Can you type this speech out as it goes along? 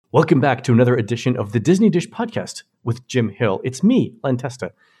Welcome back to another edition of the Disney Dish Podcast with Jim Hill. It's me, Len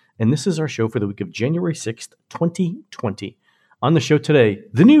Testa, and this is our show for the week of January 6th, 2020. On the show today,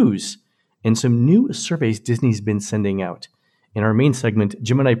 the news and some new surveys Disney's been sending out. In our main segment,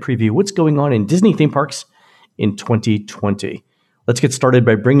 Jim and I preview what's going on in Disney theme parks in 2020. Let's get started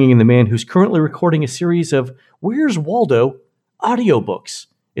by bringing in the man who's currently recording a series of Where's Waldo audiobooks.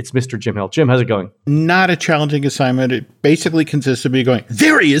 It's Mr. Jim Hill. Jim, how's it going? Not a challenging assignment. It basically consists of me going,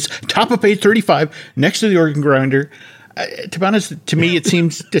 there he is, top of page 35, next to the organ grinder. To be honest, to me, it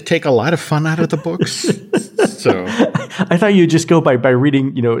seems to take a lot of fun out of the books. So I thought you'd just go by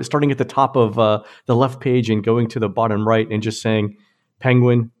reading, starting at the top of the left page and going to the bottom right and just saying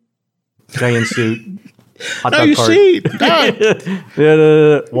Penguin, Giant Suit, Hot Dog Cart. See,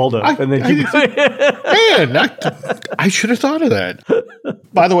 Waldo. And then I should have thought of that.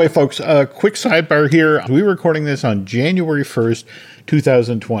 By the way, folks, a quick sidebar here. We're recording this on January 1st,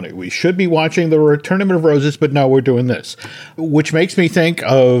 2020. We should be watching the Tournament of Roses, but no, we're doing this, which makes me think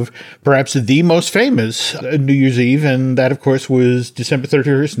of perhaps the most famous New Year's Eve, and that, of course, was December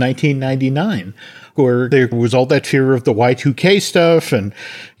 31st, 1999. Where there was all that fear of the Y2K stuff and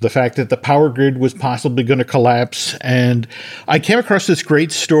the fact that the power grid was possibly going to collapse. And I came across this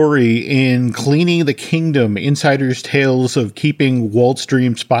great story in Cleaning the Kingdom, Insider's Tales of Keeping Walt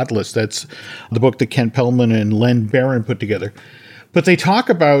Stream Spotless. That's the book that Ken Pellman and Len Barron put together. But they talk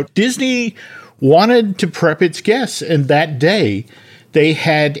about Disney wanted to prep its guests, and that day they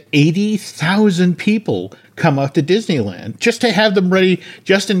had 80,000 people come up to Disneyland just to have them ready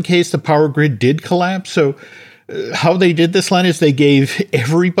just in case the power grid did collapse. So how they did this, Len, is they gave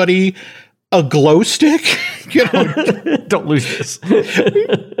everybody a glow stick. Don't lose this.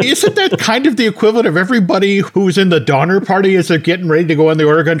 Isn't that kind of the equivalent of everybody who's in the Donner Party as they're getting ready to go on the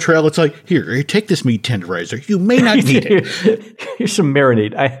Oregon Trail? It's like, here, take this meat tenderizer. You may not need it. Here's some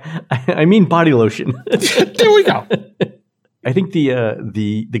marinade. I mean body lotion. There we go. I think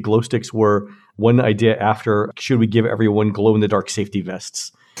the glow sticks were one idea after, should we give everyone glow-in-the-dark safety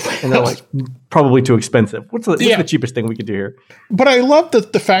vests? And they're like, probably too expensive. What's the cheapest thing we could do here? But I love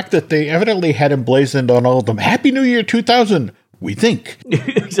the fact that they evidently had emblazoned on all of them, Happy New Year 2000, we think.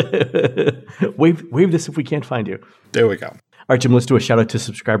 Wave this if we can't find you. There we go. All right, Jim, let's do a shout-out to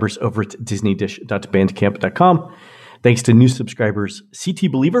subscribers over at disneydish.bandcamp.com. Thanks to new subscribers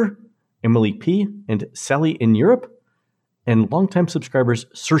CT Believer, Emily P., and Sally in Europe. And longtime subscribers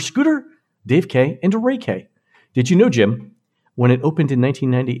Sir Scooter, Dave K., and Ray K. Did you know, Jim, when it opened in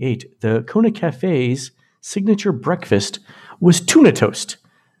 1998, the Kona Cafe's signature breakfast was tuna toast.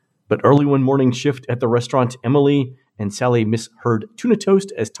 But early one morning shift at the restaurant, Emily and Sally misheard tuna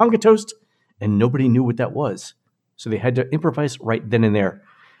toast as Tonga toast, and nobody knew what that was. So they had to improvise right then and there.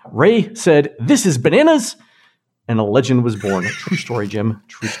 Ray said, "This is bananas," and a legend was born. True story, Jim.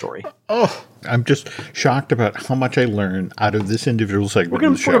 True story. Oh, I'm just shocked about how much I learn out of this individual segment. We're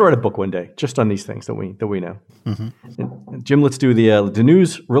going to write a book one day just on these things that we know. Mm-hmm. And Jim, let's do the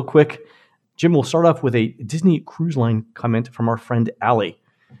news real quick. Jim, we'll start off with a Disney Cruise Line comment from our friend Allie.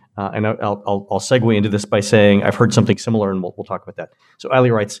 And I'll segue into this by saying I've heard something similar, and we'll talk about that. So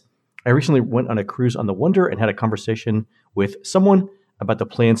Allie writes, I recently went on a cruise on the Wonder and had a conversation with someone about the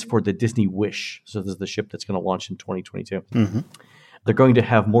plans for the Disney Wish. So this is the ship that's going to launch in 2022. Mm-hmm. They're going to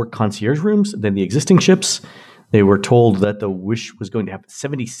have more concierge rooms than the existing ships. They were told that the Wish was going to have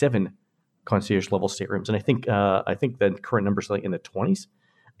 77 concierge level staterooms. And I think the current number is like in the 20s.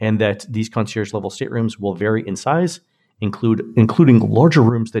 And that these concierge level staterooms will vary in size, including larger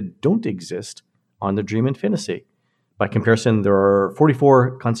rooms that don't exist on the Dream and Fantasy. By comparison, there are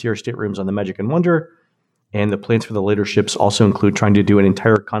 44 concierge staterooms on the Magic and Wonder. And the plans for the later ships also include trying to do an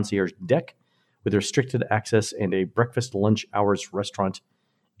entire concierge deck with restricted access and a breakfast lunch hours restaurant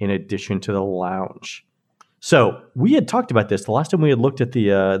in addition to the lounge. So we had talked about this the last time we had looked at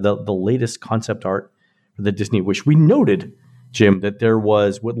the latest concept art for the Disney Wish. We noted, Jim, that there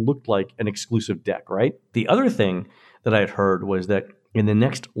was what looked like an exclusive deck, right? The other thing that I had heard was that in the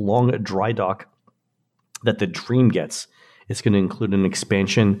next long dry dock that the Dream gets, it's going to include an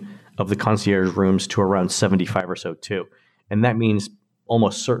expansion of the concierge rooms to around 75 or so too. And that means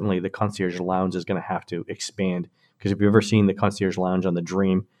almost certainly the concierge lounge is going to have to expand, because if you've ever seen the concierge lounge on the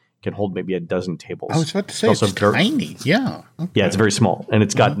Dream, it can hold maybe a dozen tables. I was about to say, it's tiny. Yeah. Okay. Yeah, it's very small, and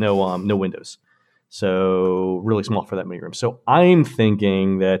it's got no windows. So really small for that many rooms. So I'm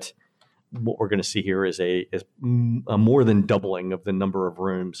thinking that what we're going to see here is a more than doubling of the number of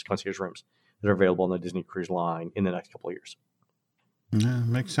rooms, concierge rooms, that are available on the Disney Cruise Line in the next couple of years. Yeah,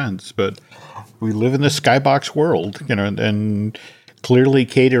 makes sense. But we live in the skybox world, and clearly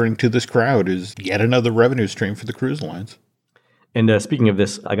catering to this crowd is yet another revenue stream for the cruise lines. And speaking of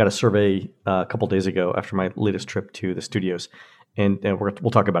this, I got a survey a couple days ago after my latest trip to the studios, and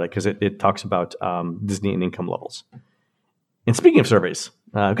we'll talk about it because it talks about Disney and income levels. And speaking of surveys,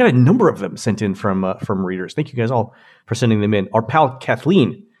 I've got a number of them sent in from readers. Thank you guys all for sending them in. Our pal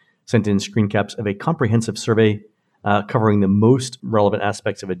Kathleen sent in screen caps of a comprehensive survey covering the most relevant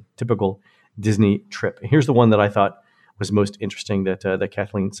aspects of a typical Disney trip. And here's the one that I thought was most interesting that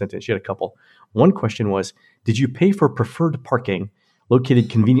Kathleen sent in. She had a couple. One question was, did you pay for preferred parking located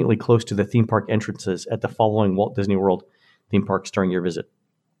conveniently close to the theme park entrances at the following Walt Disney World theme parks during your visit?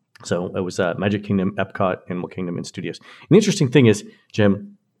 So it was Magic Kingdom, Epcot, Animal Kingdom, and Studios. And the interesting thing is,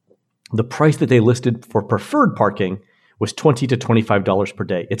 Jim, the price that they listed for preferred parking was $20 to $25 per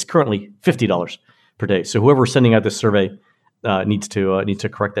day. It's currently $50 per day. So whoever's sending out this survey needs to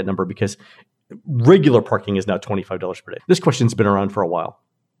correct that number, because regular parking is now $25 per day. This question's been around for a while.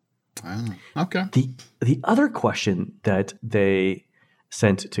 Okay. The other question that they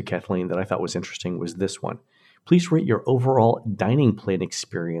sent to Kathleen that I thought was interesting was this one. Please rate your overall dining plan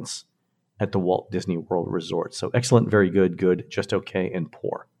experience at the Walt Disney World Resort. So excellent, very good, good, just okay, and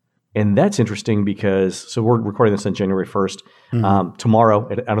poor. And that's interesting because, so we're recording this on January 1st. Mm-hmm. Tomorrow,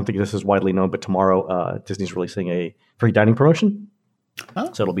 I don't think this is widely known, but tomorrow Disney's releasing a free dining promotion.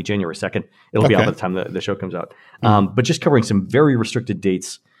 Oh. So it'll be January 2nd. It'll be out by the time the show comes out. Mm-hmm. But just covering some very restricted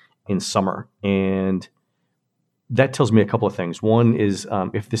dates in summer. And that tells me a couple of things. One is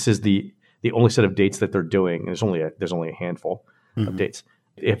if this is the only set of dates that they're doing, there's only a handful of dates.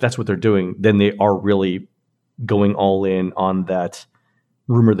 If that's what they're doing, then they are really going all in on that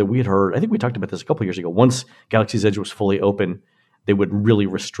rumor that we had heard. I think we talked about this a couple of years ago. Once Galaxy's Edge was fully open, they would really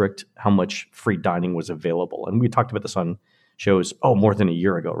restrict how much free dining was available. And we talked about this on shows, more than a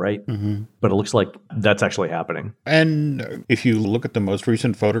year ago, right? Mm-hmm. But it looks like that's actually happening. And if you look at the most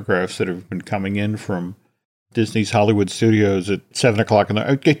recent photographs that have been coming in from Disney's Hollywood Studios at 7 o'clock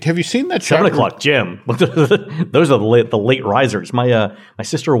have you seen that? 7 o'clock, Jim. Those are the late risers. My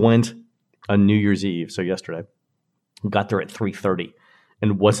sister went on New Year's Eve, so yesterday, got there at 3:30,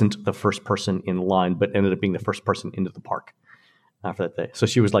 and wasn't the first person in line, but ended up being the first person into the park after that day. So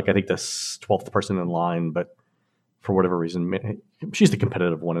she was like, I think the 12th person in line, but for whatever reason, she's the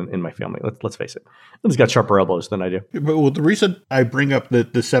competitive one in my family. Let's face it. She's got sharper elbows than I do. Well, the reason I bring up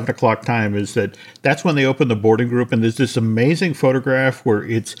the 7 o'clock time is that's when they open the boarding group, and there's this amazing photograph where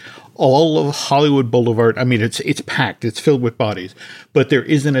it's all of Hollywood Boulevard. I mean, it's packed. It's filled with bodies, but there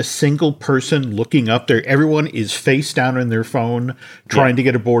isn't a single person looking up there. Everyone is face down in their phone trying to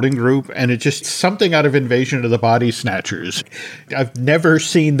get a boarding group, and it's just something out of Invasion of the Body Snatchers. I've never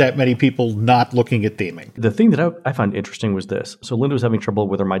seen that many people not looking at theming. The thing that I found interesting was this. So Linda was having trouble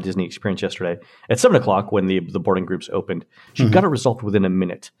with her My Disney experience yesterday. At 7 o'clock, when the boarding groups opened, she got a result within a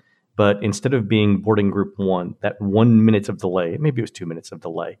minute. But instead of being boarding group 1, that 1 minute of delay, maybe it was 2 minutes of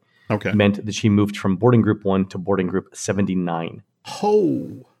delay, meant that she moved from boarding group 1 to boarding group 79.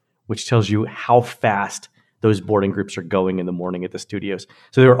 Oh. Which tells you how fast those boarding groups are going in the morning at the studios.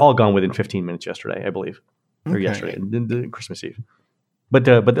 So they were all gone within 15 minutes yesterday, I believe. Or yesterday, Christmas Eve. But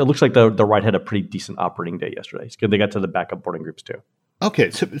it looks like the ride had a pretty decent operating day yesterday. It's good they got to the backup boarding groups too.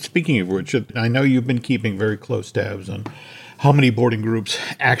 Okay, so speaking of which, I know you've been keeping very close tabs on how many boarding groups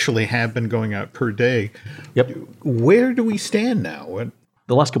actually have been going out per day. Yep. Where do we stand now?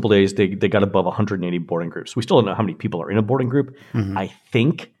 The last couple of days, they got above 180 boarding groups. We still don't know how many people are in a boarding group. Mm-hmm. I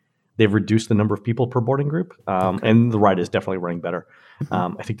think they've reduced the number of people per boarding group, and the ride is definitely running better.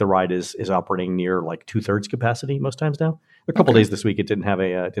 I think the ride is operating near like 2/3 capacity most times now. A couple days this week it didn't have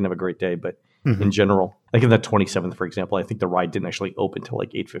a great day, but in general, like in the 27th, for example, I think the ride didn't actually open till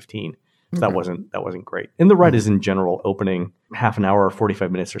like 8:15. So that wasn't great. And the ride is in general opening half an hour or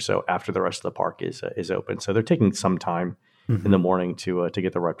 45 minutes or so after the rest of the park is open. So they're taking some time in the morning to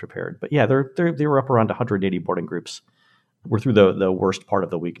get the ride prepared. But yeah, they were up around 180 boarding groups. We're through the worst part of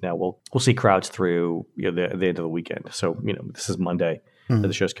the week now. We'll see crowds through the end of the weekend. So this is Monday that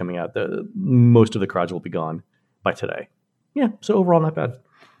the show's coming out. Most of the crowds will be gone by today. Yeah, so overall not bad.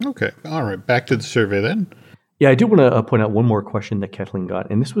 Okay, all right. Back to the survey then. Yeah, I do want to point out one more question that Kathleen got,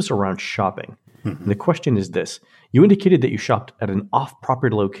 and this was around shopping. And the question is this: you indicated that you shopped at an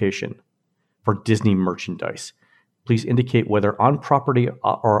off-property location for Disney merchandise. Please indicate whether on-property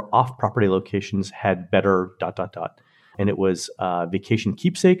or off-property locations had better ... And it was vacation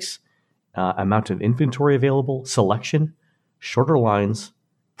keepsakes, amount of inventory available, selection, shorter lines,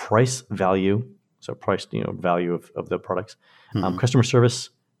 price value, so price, value of the products, customer service,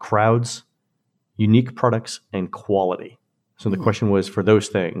 crowds, unique products, and quality. So the question was, for those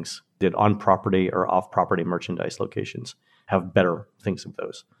things, did on-property or off-property merchandise locations have better things of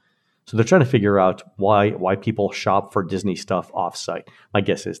those? So they're trying to figure out why people shop for Disney stuff offsite. My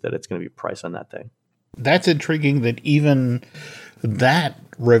guess is that it's going to be price on that thing. That's intriguing that even that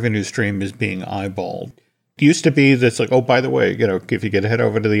revenue stream is being eyeballed. It used to be that's like, oh, by the way, if you get head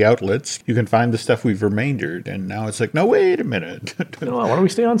over to the outlets, you can find the stuff we've remaindered. And now it's like, no, wait a minute. Why don't we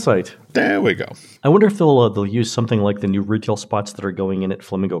stay on site? There we go. I wonder if they'll use something like the new retail spots that are going in at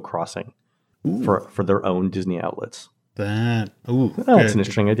Flamingo Crossing for their own Disney outlets. That's an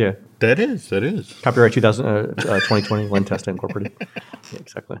interesting idea. That is. Copyright 2020, Len Testa Incorporated. Yeah,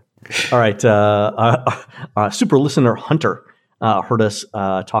 exactly. All right. Super listener Hunter heard us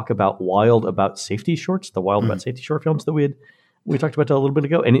talk about Wild About Safety shorts, the Wild About Safety short films that we talked about a little bit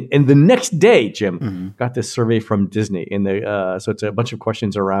ago. And the next day, Jim got this survey from Disney. So it's a bunch of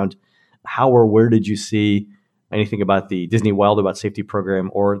questions around how or where did you see anything about the Disney Wild About Safety program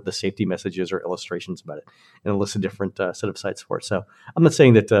or the safety messages or illustrations about it, and it lists a different set of sites for it. So I'm not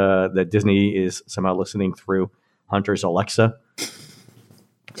saying that Disney is somehow listening through Hunter's Alexa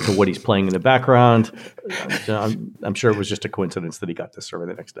to what he's playing in the background. I'm sure it was just a coincidence that he got this survey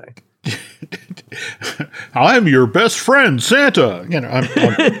the next day. I'm your best friend, Santa.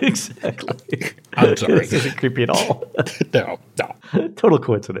 Exactly. I'm sorry. This isn't creepy at all. No. Total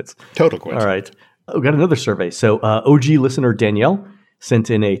coincidence. Total coincidence. All right. We got another survey. So OG listener Danielle sent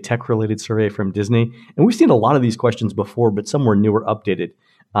in a tech-related survey from Disney. And we've seen a lot of these questions before, but some were newer, updated.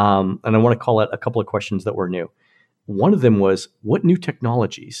 And I want to call out a couple of questions that were new. One of them was, what new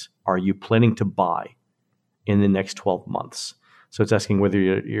technologies are you planning to buy in the next 12 months? So it's asking whether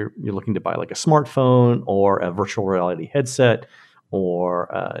you're looking to buy like a smartphone or a virtual reality headset or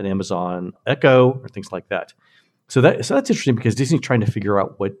an Amazon Echo or things like that. So that's interesting because Disney's trying to figure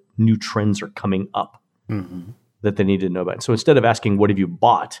out what new trends are coming up that they need to know about. So instead of asking, what have you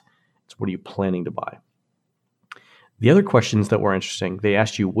bought? It's what are you planning to buy? The other questions that were interesting, they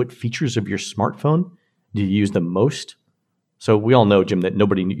asked you, what features of your smartphone do you use the most? So we all know, Jim, that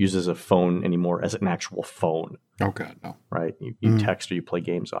nobody uses a phone anymore as an actual phone. Oh, God, no. Right? You text or you play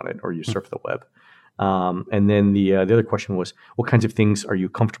games on it or you surf the web. And then the other question was, what kinds of things are you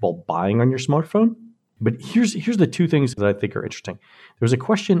comfortable buying on your smartphone? But here's the two things that I think are interesting. There was a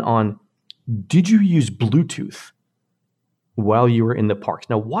question on, did you use Bluetooth while you were in the parks?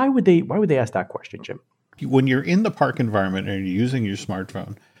 Now, why would they ask that question, Jim? When you're in the park environment and you're using your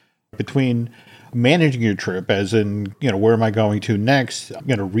smartphone, between managing your trip, as in, where am I going to next?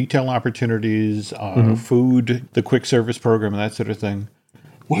 Retail opportunities, food, the quick service program, and that sort of thing.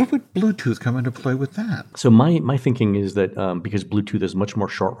 Where would Bluetooth come into play with that? So my thinking is that because Bluetooth is much more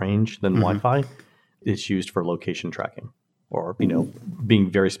short range than Wi-Fi, it's used for location tracking or,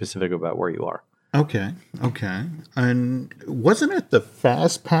 being very specific about where you are. Okay. And wasn't it the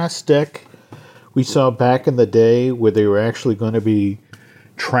Fast Pass deck we saw back in the day where they were actually going to be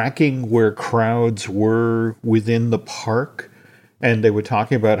tracking where crowds were within the park? And they were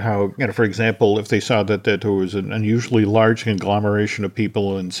talking about how, for example, if they saw that there was an unusually large conglomeration of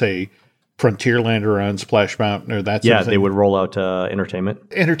people in, say, Frontierland around Splash Mountain or that sort of thing. Yeah, they would roll out entertainment.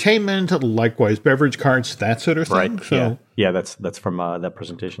 Entertainment, likewise beverage carts, that sort of thing. Right, So, yeah, that's from that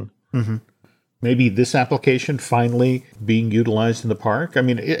presentation. maybe this application finally being utilized in the park. I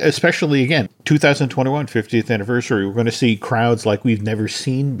mean, especially, again, 2021, 50th anniversary, we're going to see crowds like we've never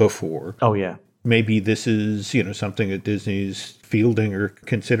seen before. Oh, yeah. Maybe this is, something that Disney's fielding or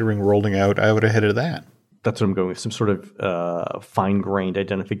considering rolling out ahead of that. That's what I'm going with. Some sort of fine-grained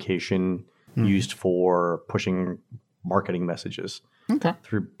identification used for pushing marketing messages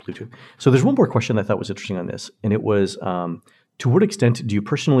through Bluetooth. So there's one more question I thought was interesting on this, and it was, to what extent do you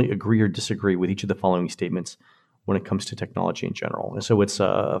personally agree or disagree with each of the following statements when it comes to technology in general? And so it's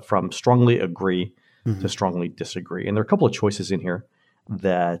from strongly agree to strongly disagree. And there are a couple of choices in here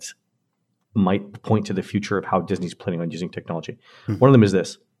that might point to the future of how Disney's planning on using technology. One of them is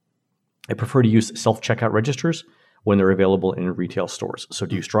this. I prefer to use self-checkout registers when they're available in retail stores. So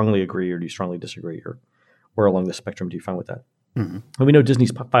do you strongly agree or do you strongly disagree? Or where along the spectrum do you find with that? And we know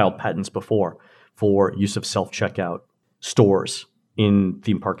Disney's filed patents before for use of self-checkout stores in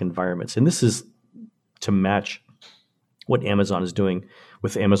theme park environments. And this is to match what Amazon is doing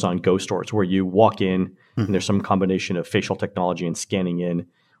with Amazon Go stores, where you walk in and there's some combination of facial technology and scanning in,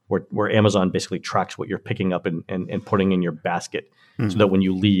 where Amazon basically tracks what you're picking up and putting in your basket, so that when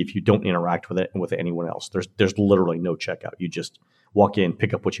you leave, you don't interact with it and with anyone else. There's literally no checkout. You just walk in,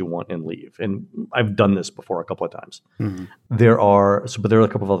 pick up what you want, and leave. And I've done this before a couple of times. But there are a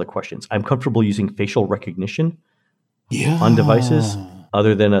couple of other questions. I'm comfortable using facial recognition on devices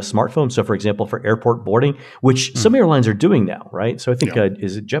other than a smartphone. So, for example, for airport boarding, which some airlines are doing now, right? So I think,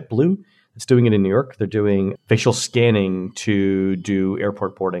 is it JetBlue that's doing it in New York? They're doing facial scanning to do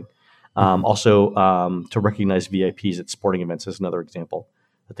airport boarding. Also, to recognize VIPs at sporting events is another example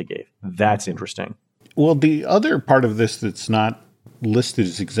that they gave. That's interesting. Well, the other part of this that's not listed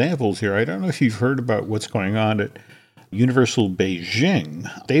as examples here, I don't know if you've heard about what's going on at Universal Beijing.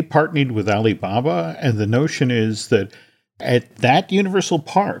 They partnered with Alibaba, and the notion is that at that Universal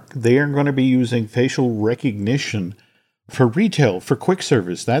Park, they are going to be using facial recognition for retail, for quick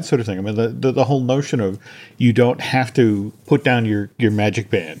service, that sort of thing. I mean, the whole notion of you don't have to put down your magic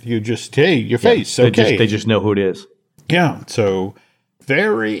band. You just, hey, your face, okay. They just know who it is. Yeah, so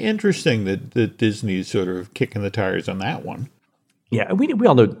very interesting that Disney's sort of kicking the tires on that one. Yeah, and we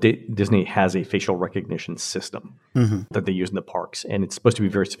all know Disney has a facial recognition system that they use in the parks, and it's supposed to be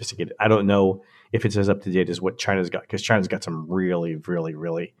very sophisticated. I don't know if it's as up to date as what China's got, because China's got some really, really,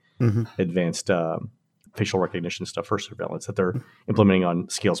 really advanced facial recognition stuff for surveillance that they're implementing on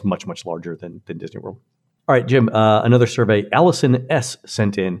scales much, much larger than Disney World. All right, Jim, another survey. Allison S.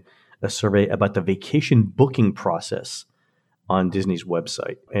 sent in a survey about the vacation booking process on Disney's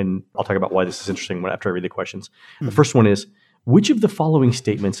website. And I'll talk about why this is interesting after I read the questions. The first one is, which of the following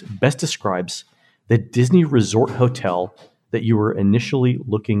statements best describes the Disney resort hotel that you were initially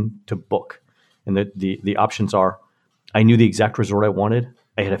looking to book? And the options are, I knew the exact resort I wanted,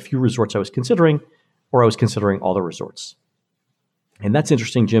 I had a few resorts I was considering, or I was considering all the resorts. And that's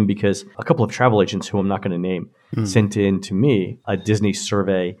interesting, Jim, because a couple of travel agents who I'm not going to name sent in to me a Disney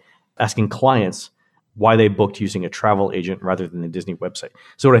survey asking clients why they booked using a travel agent rather than the Disney website.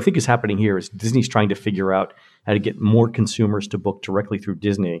 So what I think is happening here is Disney's trying to figure out how to get more consumers to book directly through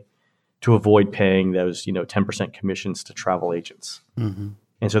Disney to avoid paying those 10% commissions to travel agents.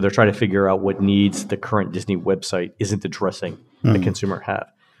 And so they're trying to figure out what needs the current Disney website isn't addressing the consumer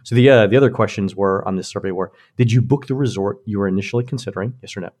have. So the other questions were on this survey were, did you book the resort you were initially considering?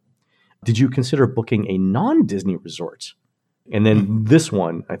 Yes or no? Did you consider booking a non-Disney resort? And then this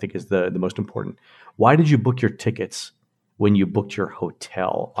one, I think, is the most important. Why did you book your tickets when you booked your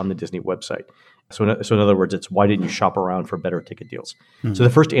hotel on the Disney website? So in other words, it's why didn't you shop around for better ticket deals? So the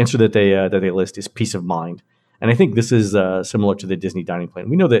first answer that they list is peace of mind. And I think this is similar to the Disney dining plan.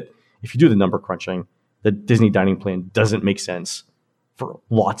 We know that if you do the number crunching, the Disney dining plan doesn't make sense for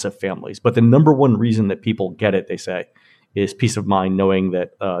lots of families. But the number one reason that people get it, they say, is peace of mind knowing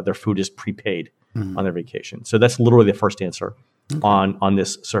that their food is prepaid on their vacation. So that's literally the first answer on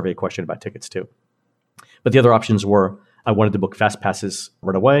this survey question about tickets too. But the other options were, I wanted to book fast passes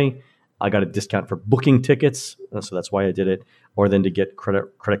right away. I got a discount for booking tickets, so that's why I did it, or then to get credit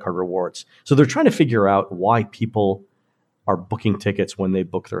card rewards. So they're trying to figure out why people are booking tickets when they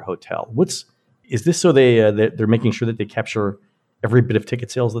book their hotel. Is this so they're making sure that they capture every bit of ticket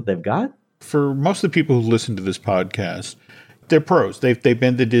sales that they've got? For most of the people who listen to this podcast, they're pros. They've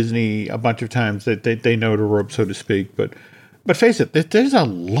been to Disney a bunch of times. They know the rope, so to speak. But face it, there's a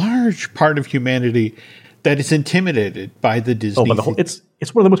large part of humanity that is intimidated by the Disney.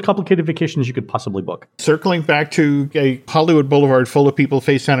 It's one of the most complicated vacations you could possibly book. Circling back to a Hollywood Boulevard full of people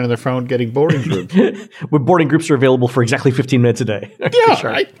face down on their phone getting boarding groups. Where boarding groups are available for exactly 15 minutes a day. Yeah,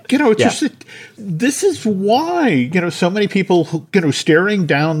 sure. This is why, so many people, staring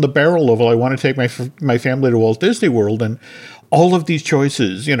down the barrel of, well, I want to take my family to Walt Disney World, and all of these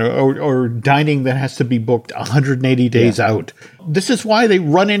choices, or dining that has to be booked 180 days out. This is why they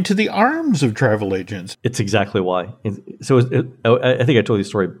run into the arms of travel agents. It's exactly why. So I think I told you the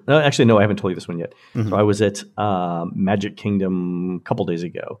story. Actually, no, I haven't told you this one yet. So I was at Magic Kingdom a couple days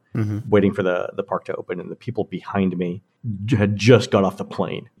ago, waiting for the park to open, and the people behind me had just got off the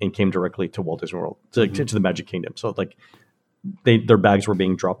plane and came directly to Walt Disney World, to the Magic Kingdom. So their bags were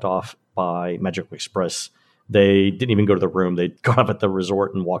being dropped off by Magic Express. They didn't even go to the room. They got up at the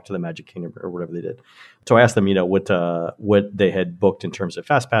resort and walked to the Magic Kingdom or whatever they did. So I asked them, what they had booked in terms of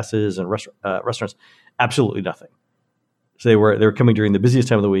fast passes and restaurants. Absolutely nothing. So they were coming during the busiest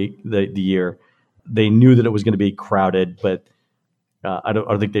time of the week, the year. They knew that it was going to be crowded, but I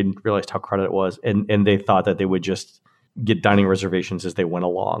don't think they realized how crowded it was, and they thought that they would just get dining reservations as they went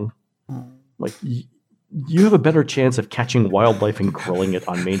along. You have a better chance of catching wildlife and grilling it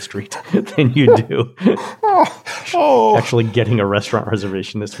on Main Street than you do actually getting a restaurant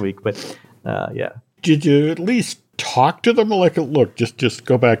reservation this week. But yeah. Did you at least talk to them? Look, just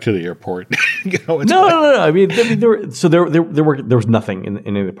go back to the airport. No. I mean, there was nothing in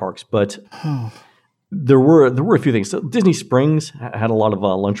any of the parks, but there were a few things. So Disney Springs had a lot of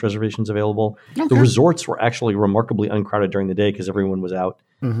lunch reservations available. Okay. The resorts were actually remarkably uncrowded during the day because everyone was out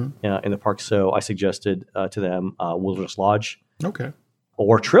in the park. So I suggested to them Wilderness Lodge. Okay.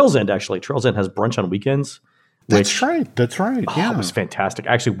 Or Trails End, actually. Trails End has brunch on weekends. That's right. Yeah. It was fantastic.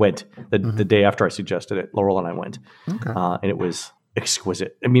 I actually went the day after I suggested it. Laurel and I went. Okay. And it was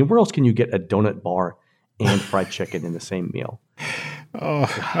exquisite. I mean, where else can you get a donut bar and fried chicken in the same meal?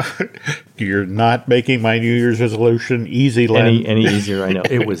 Oh, you're not making my New Year's resolution easy, Len. Any easier, I know.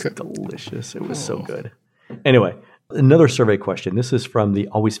 It was delicious. It was so good. Anyway, another survey question. This is from the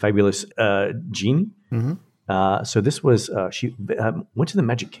always fabulous Jeannie. So this was, she went to the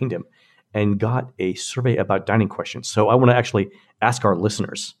Magic Kingdom and got a survey about dining questions. So I want to actually ask our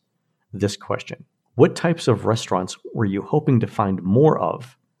listeners this question. What types of restaurants were you hoping to find more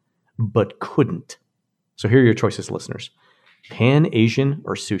of, but couldn't? So here are your choices, listeners. Pan-Asian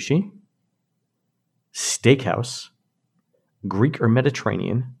or sushi, steakhouse, Greek or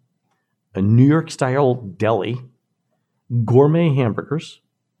Mediterranean, a New York-style deli, gourmet hamburgers,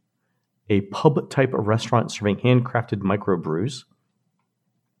 a pub-type of restaurant serving handcrafted microbrews,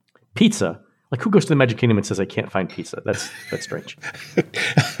 pizza. Like, who goes to the Magic Kingdom and says, I can't find pizza? That's strange.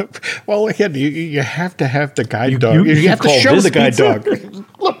 Well, again, you have to have the guide dog. You have to show the guide dog.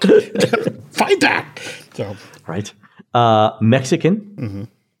 Look, find that. So, right. Mexican,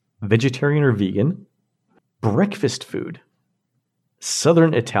 vegetarian or vegan, breakfast food,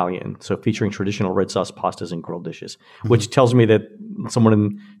 Southern Italian, so featuring traditional red sauce pastas and grilled dishes, which tells me that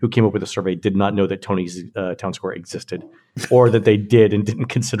someone who came up with the survey did not know that Tony's Town Square existed, or that they did and didn't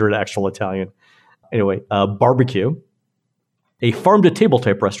consider it actual Italian. Anyway, barbecue, a farm-to-table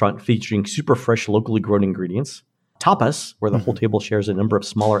type restaurant featuring super fresh, locally grown ingredients, tapas, where the whole table shares a number of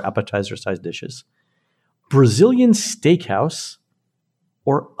smaller appetizer-sized dishes, Brazilian steakhouse,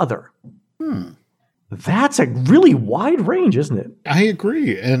 or other. That's a really wide range, isn't it? I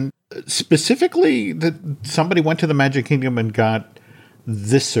agree. And specifically that somebody went to the Magic Kingdom and got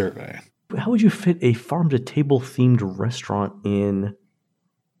this survey. How would you fit a farm-to-table themed restaurant in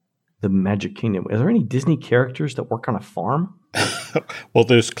the Magic Kingdom? Are there any Disney characters that work on a farm? Well,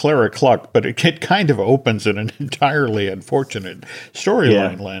 there's Clara Cluck, but it kind of opens in an entirely unfortunate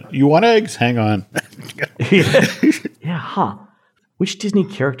storyline, Len. You want eggs? Hang on. Yeah, Which Disney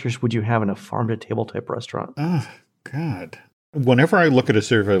characters would you have in a farm-to-table type restaurant? Oh, God. Whenever I look at a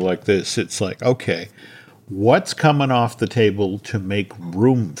survey like this, it's like, okay, what's coming off the table to make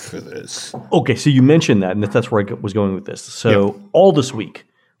room for this? Okay, so you mentioned that, and that's where I was going with this. So all this week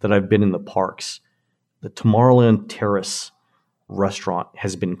that I've been in the parks, the Tomorrowland Terrace restaurant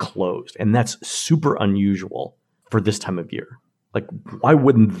has been closed, and that's super unusual for this time of year. Like, why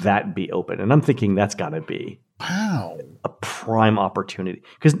wouldn't that be open? And I'm thinking that's got to be a prime opportunity.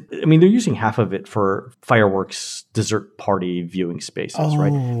 Because, I mean, they're using half of it for fireworks, dessert party viewing spaces,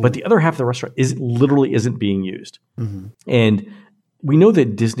 right? But the other half of the restaurant literally isn't being used. And we know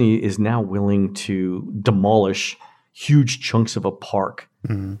that Disney is now willing to demolish huge chunks of a park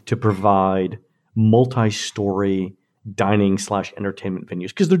to provide multi-story dining / entertainment venues,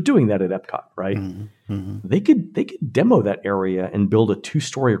 because they're doing that at Epcot, right? They could demo that area and build a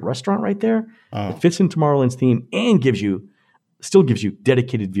 2-story restaurant right there. It fits in Tomorrowland's theme and still gives you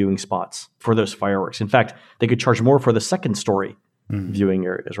dedicated viewing spots for those fireworks. In fact, they could charge more for the 2nd-story viewing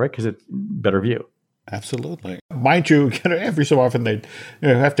areas, right? Because it's better view. Absolutely. Mind you, every so often they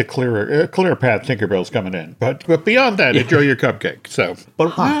have to clear a path. Tinkerbell's coming in, but beyond that, enjoy your cupcake. So,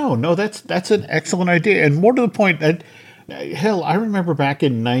 but wow, no, that's an excellent idea, and more to the point, that hell, I remember back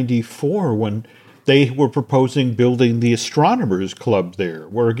in '94 when they were proposing building the Astronomers Club there,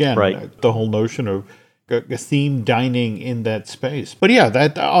 where again, the whole notion of a theme dining in that space. But yeah,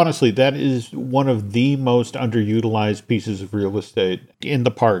 that honestly, that is one of the most underutilized pieces of real estate in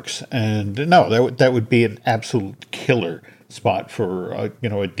the parks. And no, that would be an absolute killer spot for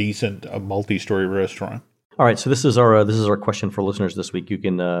a decent multi-story restaurant. All right, so this is our question for listeners this week. You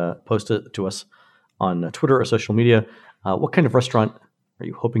can post it to us on Twitter or social media. What kind of restaurant are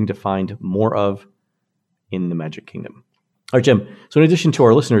you hoping to find more of in the Magic Kingdom? All right, Jim. So in addition to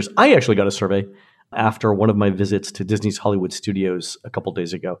our listeners, I actually got a survey after one of my visits to Disney's Hollywood Studios a couple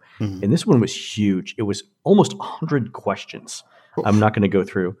days ago. And this one was huge. It was almost 100 questions. I'm not going to go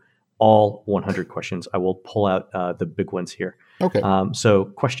through all 100 questions. I will pull out the big ones here. Okay. So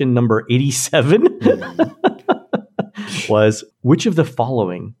question number 87 was, which of the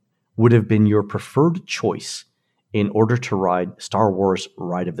following would have been your preferred choice in order to ride Star Wars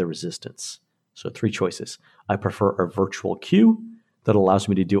Ride of the Resistance? So 3 choices. I prefer a virtual queue that allows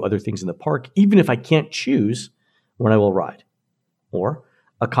me to do other things in the park, even if I can't choose when I will ride. Or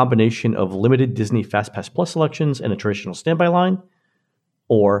a combination of limited Disney FastPass Plus selections and a traditional standby line.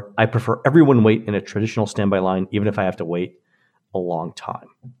 Or I prefer everyone wait in a traditional standby line, even if I have to wait a long time.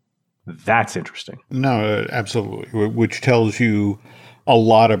 That's interesting. No, absolutely. Which tells you a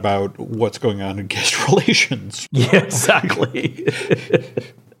lot about what's going on in guest relations. Yeah, exactly.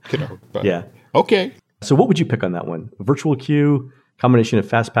 Yeah. Okay. So what would you pick on that one? Virtual queue, combination of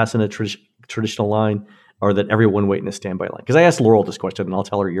fast pass and a traditional line, or that everyone wait in a standby line? Because I asked Laurel this question, and I'll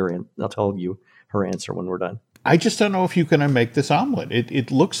tell you her answer when we're done. I just don't know if you can make this omelet.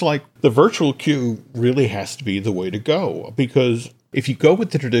 It looks like the virtual queue really has to be the way to go, because if you go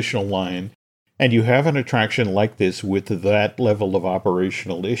with the traditional line and you have an attraction like this with that level of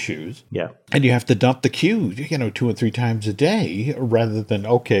operational issues, and you have to dump the queue, 2 and 3 times a day, rather than,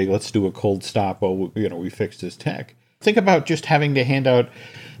 okay, let's do a cold stop. Oh, we fixed this tech. Think about just having to hand out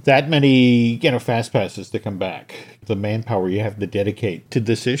that many, fast passes to come back. The manpower you have to dedicate to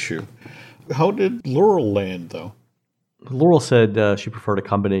this issue. How did Laurel land, though? Laurel said she preferred a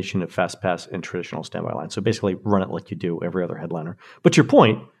combination of fast pass and traditional standby line. So basically, run it like you do every other headliner. But your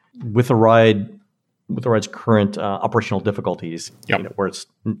point, with the ride's current operational difficulties, where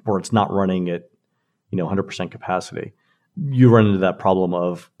it's not running at 100% capacity, you run into that problem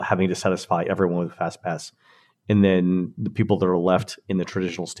of having to satisfy everyone with a fast pass, and then the people that are left in the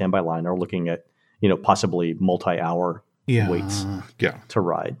traditional standby line are looking at possibly multi-hour waits to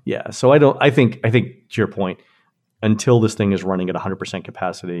ride. So I think to your point, until this thing is running at 100%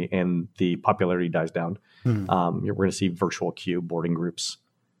 capacity and the popularity dies down, we're going to see virtual queue boarding groups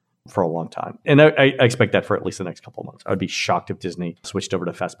for a long time. And I expect that for at least the next couple of months. I would be shocked if Disney switched over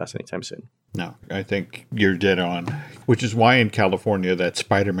to FastPass anytime soon. No, I think you're dead on, which is why in California that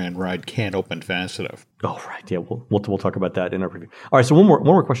Spider-Man ride can't open fast enough. Oh, right. Yeah, we'll talk about that in our preview. All right, so one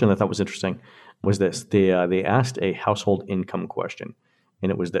more question that I thought was interesting was this. They asked a household income question,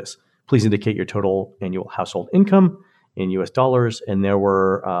 and it was this. Please indicate your total annual household income in U.S. dollars. And there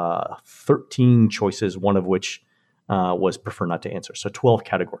were 13 choices, one of which was prefer not to answer. So 12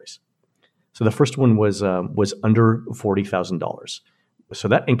 categories. So the first one was under $40,000. So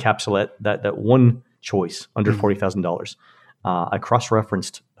that encapsulate that one choice under $40,000. I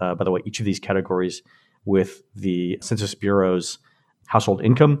cross-referenced, by the way, each of these categories with the Census Bureau's household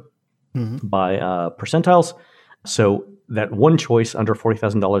income by percentiles. So that one choice under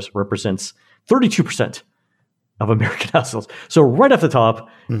 $40,000 represents 32% of American households. So right off the top,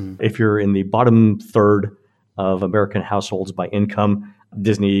 if you're in the bottom third of American households by income,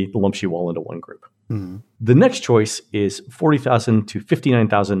 Disney lumps you all into one group. The next choice is $40,000 to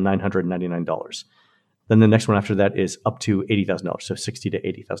 $59,999. Then the next one after that is up to $80,000, so $60,000 to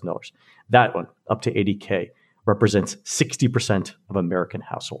 $80,000. That one, up to $80K, represents 60% of American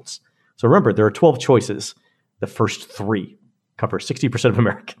households. So remember, there are 12 choices. The first 3 cover 60% of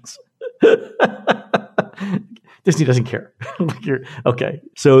Americans. Disney doesn't care. Okay.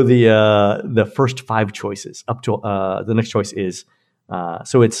 So the first 5 choices up to the next choice is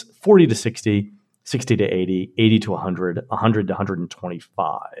so it's 40 to 60, 60 to 80, 80 to 100, 100 to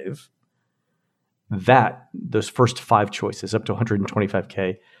 125. Those first 5 choices up to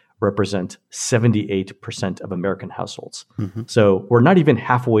 125K represent 78% of American households. So we're not even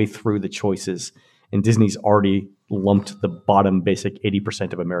halfway through the choices, and Disney's already lumped the bottom basic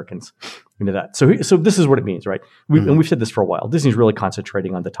 80% of Americans into that. So this is what it means, right? And we've said this for a while. Disney's really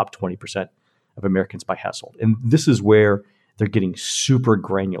concentrating on the top 20% of Americans by household. And this is where they're getting super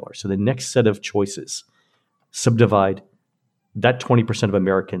granular. So the next set of choices subdivide that 20% of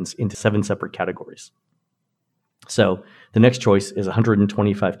Americans into 7 separate categories. So the next choice is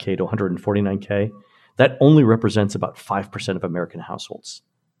 125K to 149K. That only represents about 5% of American households.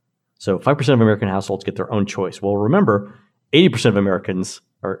 So 5% of American households get their own choice. Well, remember, 80% of Americans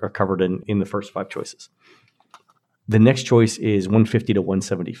are covered in the first 5 choices. The next choice is 150 to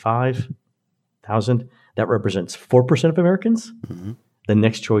 175,000. That represents 4% of Americans. The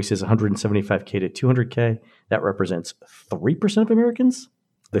next choice is 175K to 200K. That represents 3% of Americans.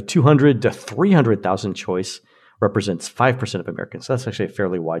 The 200 to 300,000 choice represents 5% of Americans. So that's actually a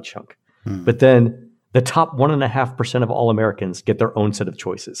fairly wide chunk. But then the top 1.5% of all Americans get their own set of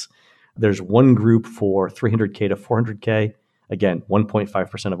choices. There's one group for 300K to 400K. Again,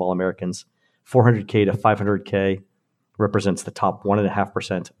 1.5% of all Americans. 400K to 500K represents the top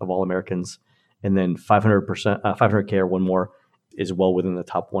 1.5% of all Americans. And then 500K or one more is well within the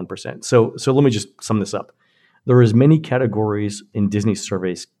top 1%. So let me just sum this up. There are as many categories in Disney's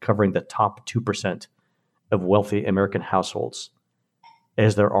surveys covering the top 2% of wealthy American households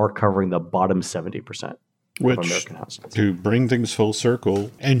as there are covering the bottom 70% of American households. To bring things full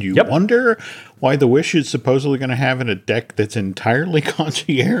circle, and you wonder why the Wish is supposedly going to have a deck that's entirely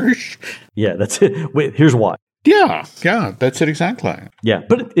concierge? Yeah, that's it. Wait, here's why. Yeah, that's it exactly. Yeah,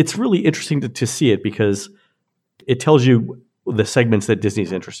 but it's really interesting to see it because it tells you the segments that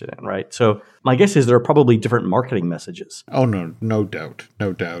Disney's interested in, right? So my guess is there are probably different marketing messages. Oh, no doubt.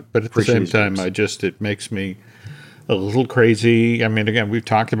 But at the same time, it makes me a little crazy. I mean, again, we've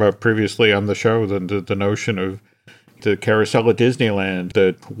talked about previously on the show the notion of, The carousel at Disneyland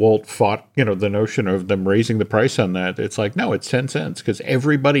that Walt fought, the notion of them raising the price on that. It's like, no, it's 10 cents because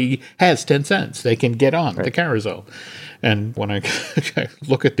everybody has 10 cents. They can get on the carousel. And when I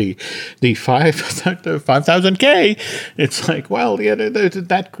look at the 5,000K, it's like, well, yeah,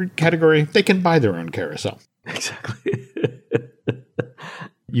 that category, they can buy their own carousel. Exactly.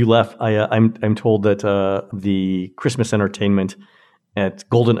 You laugh. I'm told that the Christmas entertainment at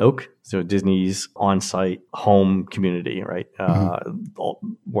Golden Oak, so Disney's on-site home community, right?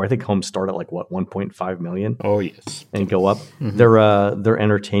 Where I think homes start at 1.5 million. Oh yes, and go up. Their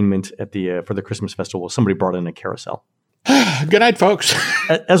entertainment at the for the Christmas festival, somebody brought in a carousel. Good night, folks.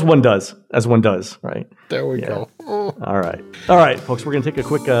 As one does, right? There we go. All right, folks. We're going to take a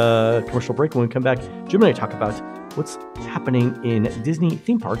quick commercial break. When we come back, Jim and I talk about what's happening in Disney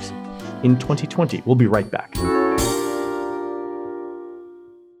theme parks in 2020. We'll be right back.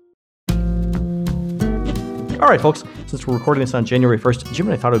 All right, folks. Since we're recording this on January 1st, Jim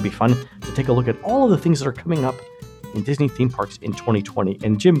and I thought it would be fun to take a look at all of the things that are coming up in Disney theme parks in 2020.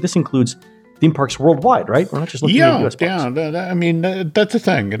 And Jim, this includes theme parks worldwide, right? We're not just looking at U.S. parks. Yeah. I mean, that's the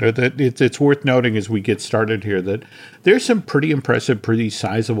thing. It's worth noting as we get started here that there's some pretty impressive, pretty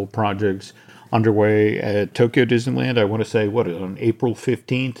sizable projects underway at Tokyo Disneyland. I want to say, on April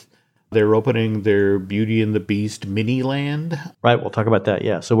 15th, they're opening their Beauty and the Beast mini land. Right, we'll talk about that,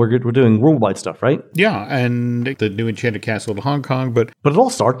 yeah. So we're doing worldwide stuff, right? Yeah, and the new Enchanted Castle in Hong Kong, but it all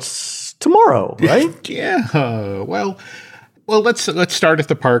starts tomorrow, right? Yeah, well, let's start at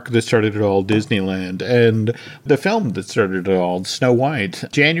the park that started it all, Disneyland, and the film that started it all, Snow White.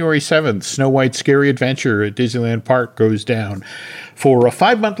 January 7th, Snow White's Scary Adventure at Disneyland Park goes down for a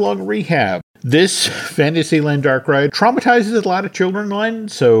 5-month-long rehab. This Fantasyland dark ride traumatizes a lot of children,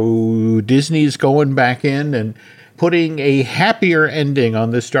 so Disney's going back in and putting a happier ending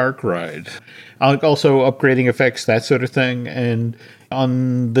on this dark ride. Also upgrading effects, that sort of thing. And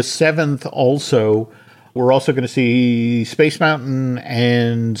on the 7th also, we're also going to see Space Mountain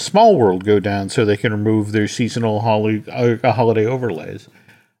and Small World go down so they can remove their seasonal holiday overlays.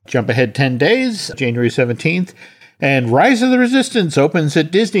 Jump ahead 10 days, January 17th. And Rise of the Resistance opens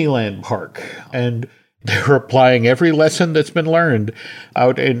at Disneyland Park. And they're applying every lesson that's been learned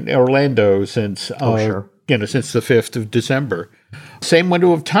out in Orlando since since the 5th of December. Same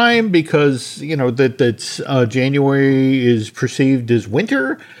window of time because, January is perceived as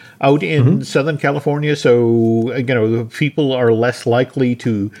winter out in Southern California. So, people are less likely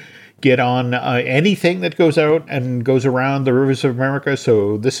to get on anything that goes out and goes around the rivers of America.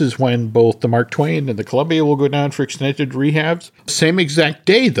 So this is when both the Mark Twain and the Columbia will go down for extended rehabs. Same exact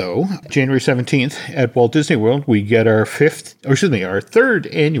day, though, January 17th at Walt Disney World, we get our third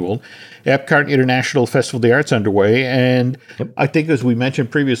annual Epcot International Festival of the Arts underway. And I think, as we mentioned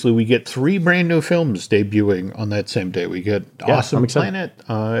previously, we get 3 brand new films debuting on that same day. We get Awesome Planet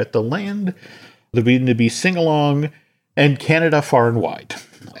at the Land, The Beauty and the Beast Sing-Along, and Canada Far and Wide.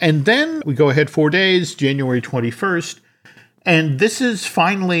 And then we go ahead 4 days, January 21st, and this is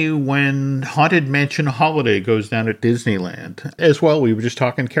finally when Haunted Mansion Holiday goes down at Disneyland. As well, we were just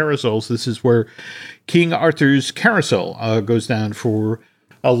talking carousels. This is where King Arthur's Carousel goes down for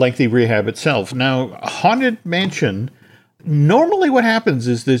a lengthy rehab itself. Now, Haunted Mansion, normally what happens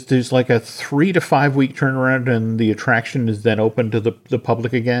is there's like a 3 to 5 week turnaround and the attraction is then open to the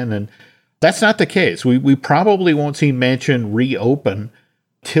public again, and that's not the case. We probably won't see Mansion reopen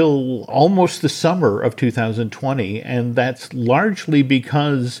till almost the summer of 2020, and that's largely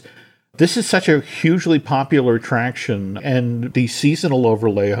because this is such a hugely popular attraction, and the seasonal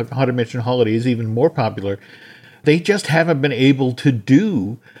overlay, Haunted Mansion Holiday, is even more popular. They just haven't been able to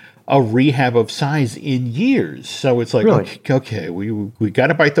do a rehab of size in years. So it's like, really? Okay, we got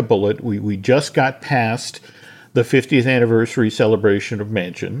to bite the bullet. We just got past the 50th anniversary celebration of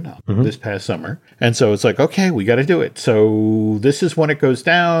Mansion this past summer. And so it's like, okay, we got to do it. So this is when it goes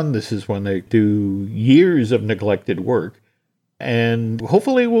down. This is when they do years of neglected work. And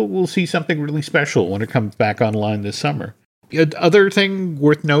hopefully we'll see something really special when it comes back online this summer. Other thing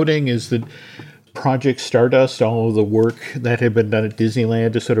worth noting is that Project Stardust, all of the work that had been done at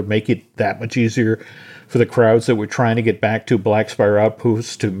Disneyland to sort of make it that much easier for the crowds that were trying to get back to Black Spire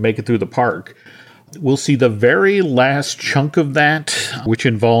Outpost to make it through the park. We'll see the very last chunk of that, which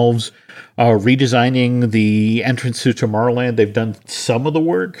involves redesigning the entrance to Tomorrowland. They've done some of the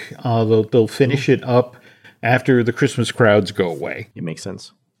work. They'll finish it up after the Christmas crowds go away. It makes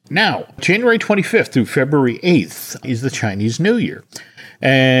sense. Now, January 25th through February 8th is the Chinese New Year.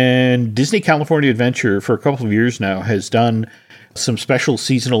 And Disney California Adventure, for a couple of years now, has done some special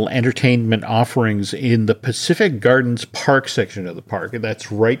seasonal entertainment offerings in the Pacific Gardens Park section of the park. And that's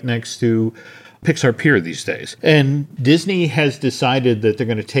right next to Pixar Pier these days. And Disney has decided that they're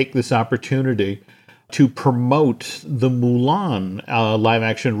going to take this opportunity to promote the Mulan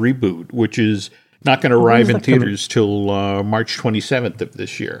live-action reboot, which is not going to arrive in theaters till March 27th of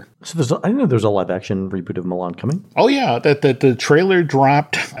this year. So I didn't know there's a live-action reboot of Mulan coming. Oh, yeah. The trailer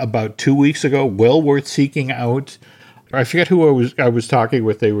dropped about 2 weeks ago. Well worth seeking out. I forget who I was talking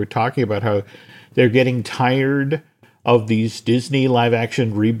with. They were talking about how they're getting tired of these Disney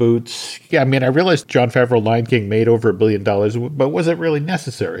live-action reboots. Yeah, I mean, I realized Jon Favreau Lion King made over $1 billion, but was it really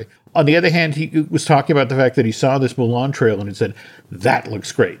necessary? On the other hand, he was talking about the fact that he saw this Mulan trailer and he said, that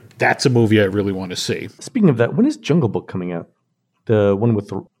looks great. That's a movie I really want to see. Speaking of that, when is Jungle Book coming out? The one with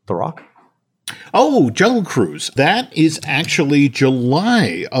The Rock? Oh, Jungle Cruise. That is actually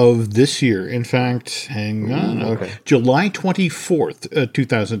July of this year. In fact, hang on. Okay. July 24th,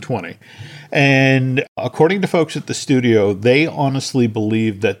 2020. And according to folks at the studio, they honestly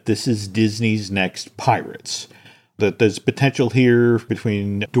believe that this is Disney's next Pirates. That there's potential here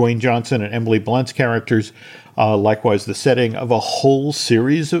between Dwayne Johnson and Emily Blunt's characters. Likewise, the setting of a whole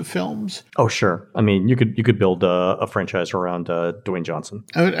series of films. Oh, sure. I mean, you could build a franchise around Dwayne Johnson.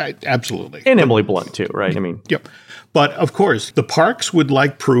 Absolutely. And Emily Blunt, too, right? I mean, yep. But, of course, the parks would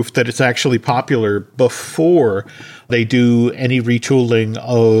like proof that it's actually popular before they do any retooling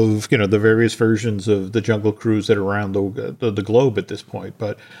of, the various versions of the Jungle Cruise that are around the globe at this point.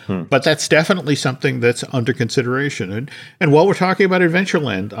 But that's definitely something that's under consideration. And while we're talking about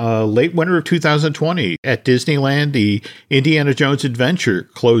Adventureland, late winter of 2020 at Disneyland, the Indiana Jones Adventure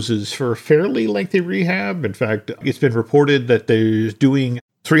closes for a fairly lengthy rehab. In fact, it's been reported that they're doing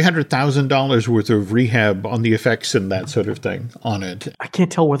 $300,000 worth of rehab on the effects and that sort of thing on it. I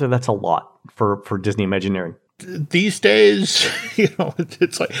can't tell whether that's a lot for Disney Imagineering. These days,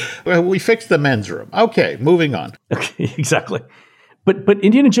 it's like, well, we fixed the men's room. Okay, moving on. Okay, exactly. But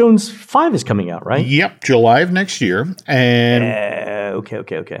Indiana Jones 5 is coming out, right? Yep, July of next year. And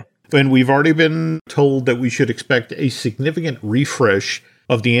okay. And we've already been told that we should expect a significant refresh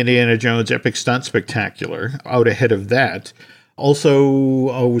of the Indiana Jones Epic Stunt Spectacular out ahead of that. Also,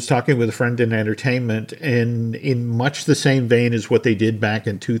 I was talking with a friend in entertainment, and in much the same vein as what they did back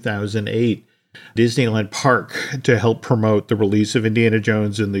in 2008, Disneyland Park, to help promote the release of Indiana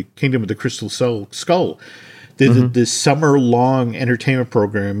Jones and the Kingdom of the Crystal Skull, did this summer-long entertainment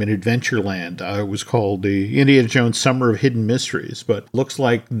program in Adventureland. It was called the Indiana Jones Summer of Hidden Mysteries, but looks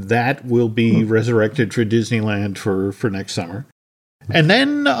like that will be resurrected for Disneyland for next summer. And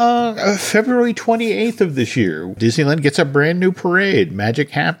then February 28th of this year, Disneyland gets a brand new parade.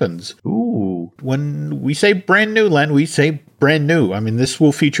 Magic Happens. Ooh. When we say brand new, Len, we say brand new. I mean, this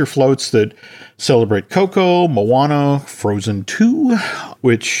will feature floats that celebrate Coco, Moana, Frozen 2,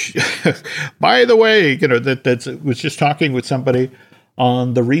 which, by the way, was just talking with somebody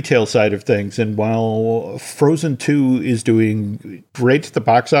on the retail side of things. And while Frozen 2 is doing great at the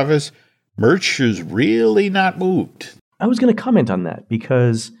box office, merch is really not moved. I was going to comment on that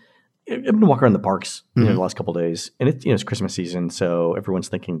because I've been walking around the parks the last couple of days, and it's Christmas season, so everyone's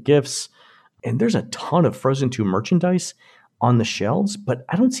thinking gifts, and there's a ton of Frozen 2 merchandise on the shelves, but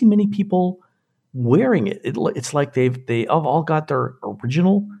I don't see many people wearing it. It's like they've all got their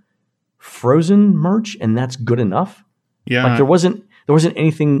original Frozen merch, and that's good enough. Yeah, like there wasn't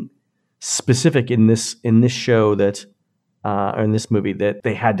anything specific in this show that or in this movie that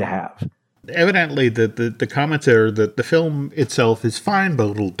they had to have. Evidently, the comments are that the film itself is fine, but a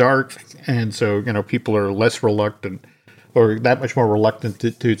little dark, and so people are less reluctant, or that much more reluctant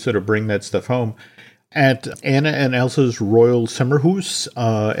to sort of bring that stuff home. At Anna and Elsa's Royal Summer House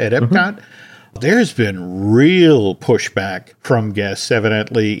at Epcot, there's been real pushback from guests,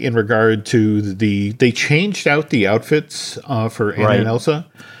 evidently, in regard to they changed out the outfits for Anna and Elsa,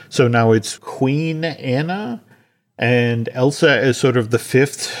 so now it's Queen Anna and Elsa as sort of the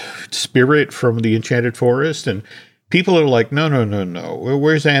fifth spirit from the Enchanted Forest, and people are like, no,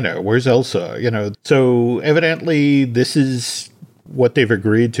 where's Anna? Where's Elsa? So evidently this is what they've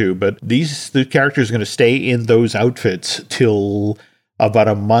agreed to, but the characters are going to stay in those outfits till about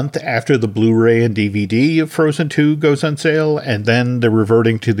a month after the Blu-ray and DVD of Frozen 2 goes on sale, and then they're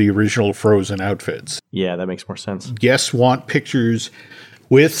reverting to the original Frozen outfits. Yeah, that makes more sense. Guests want pictures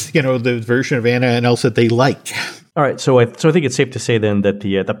with, the version of Anna and Elsa they like. All right, so I think it's safe to say then that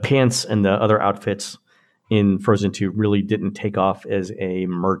the pants and the other outfits in Frozen 2 really didn't take off as a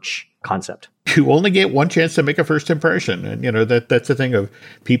merch concept. You only get one chance to make a first impression, and that's the thing of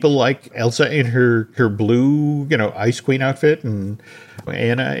people like Elsa in her blue Ice Queen outfit, and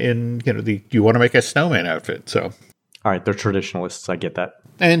Anna in you want to make a snowman outfit. So, all right, they're traditionalists. I get that.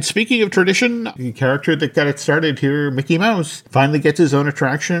 And speaking of tradition, the character that got it started here, Mickey Mouse, finally gets his own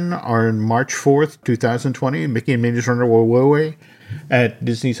attraction on March 4th, 2020, Mickey and Minnie's Runaway at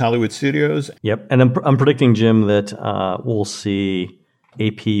Disney's Hollywood Studios. Yep. And I'm predicting, Jim, that we'll see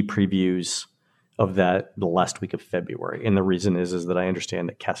AP previews of that the last week of February. And the reason is that I understand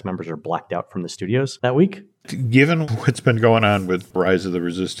that cast members are blacked out from the studios that week. Given what's been going on with Rise of the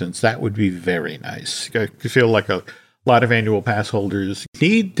Resistance, that would be very nice. I feel like a lot of annual pass holders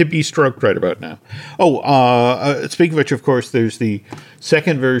need to be stroked right about now. Speaking of which, of course, there's the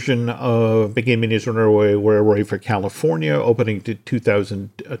second version of Mickey and Minnie's Runaway for California, opening to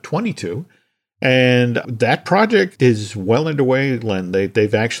 2022. And that project is well underway, Len.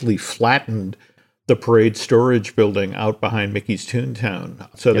 They've actually flattened the parade storage building out behind Mickey's Toontown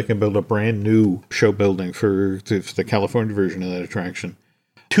so they can build a brand new show building for the California version of that attraction.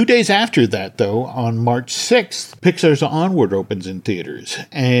 2 days after that, though, on March 6th, Pixar's Onward opens in theaters.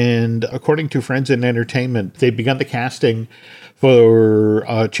 And according to Friends in Entertainment, they've begun the casting for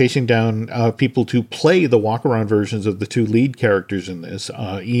chasing down people to play the walk-around versions of the two lead characters in this,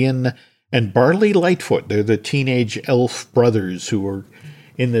 Ian and Barley Lightfoot. They're the teenage elf brothers who are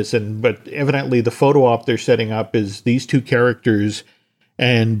in this. But evidently the photo op they're setting up is these two characters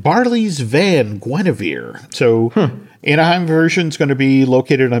and Barley's van, Guinevere. So Anaheim version is going to be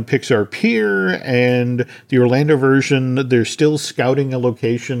located on Pixar Pier, and the Orlando version, they're still scouting a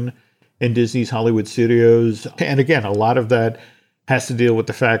location in Disney's Hollywood Studios. And again, a lot of that has to deal with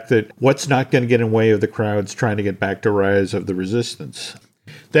the fact that what's not going to get in the way of the crowds trying to get back to Rise of the Resistance.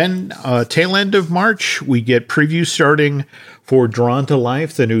 Then, tail end of March, we get previews starting for Drawn to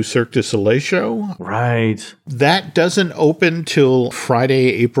Life, the new Cirque du Soleil show. Right. That doesn't open till Friday,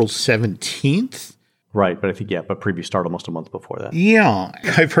 April 17th. Right, but I think, but previews start almost a month before that. Yeah.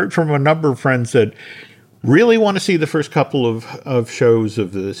 I've heard from a number of friends that really want to see the first couple of shows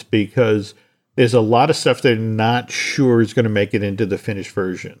of this because there's a lot of stuff they're not sure is going to make it into the finished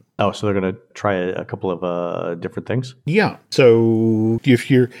version. Oh, so they're going to try a couple of different things? Yeah. So if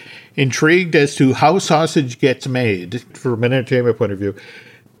you're intrigued as to how sausage gets made from an entertainment point of view,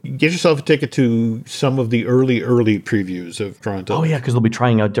 get yourself a ticket to some of the early previews of Drawn to Life. Oh, yeah, because they'll be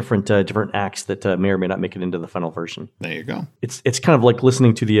trying out different acts that may or may not make it into the final version. There you go. It's kind of like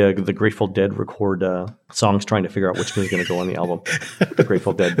listening to the Grateful Dead record songs, trying to figure out which one's going to go on the album. The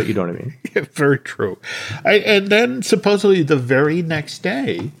Grateful Dead, but you know what I mean. Yeah, very true. And then supposedly the very next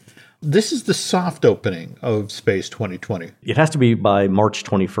day, this is the soft opening of Space 2020. It has to be by March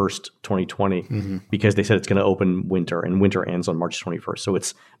 21st, 2020, because they said it's going to open winter, and winter ends on March 21st. So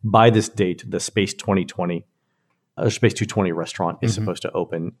it's by this date, the Space 2020, Space 220 restaurant is supposed to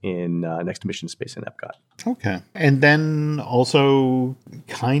open in Next Mission Space in Epcot. Okay. And then also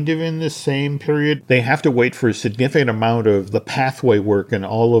kind of in the same period, they have to wait for a significant amount of the pathway work and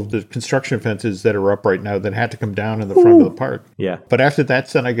all of the construction fences that are up right now that had to come down in the front of the park. Yeah. But after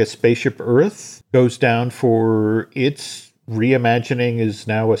that's done, I guess Spaceship Earth goes down for its reimagining is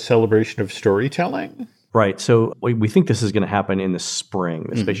now a celebration of storytelling. Right. So we think this is going to happen in the spring.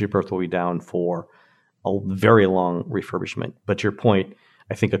 The Spaceship Earth will be down for a very long refurbishment. But to your point,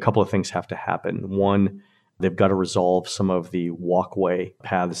 I think a couple of things have to happen. One, they've got to resolve some of the walkway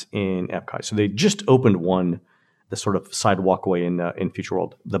paths in Epcot. So they just opened the sort of side walkway in Future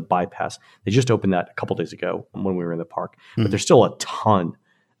World, the bypass. They just opened that a couple days ago when we were in the park. But there's still a ton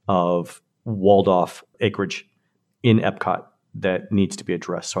of walled off acreage in Epcot that needs to be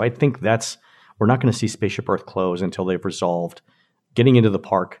addressed. So I think we're not going to see Spaceship Earth close until they've resolved getting into the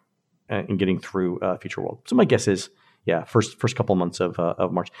park and getting through Future World. So my guess is, first couple months of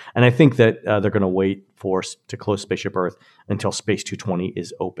March. And I think that they're going to wait to close Spaceship Earth until Space 220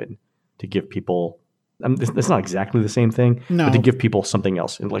 is open to give people, it's not exactly the same thing, but to give people something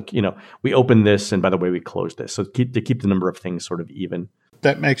else. And we opened this, and by the way, we closed this. So to keep the number of things sort of even.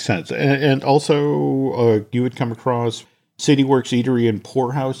 That makes sense. And also, you would come across CityWorks Eatery and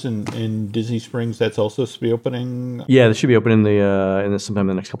Poorhouse in Disney Springs. That's also supposed to be opening. Yeah, they should be open in sometime in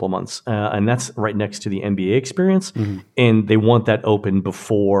the next couple of months, and that's right next to the NBA Experience. And they want that open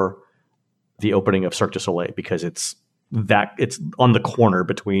before the opening of Cirque du Soleil because it's on the corner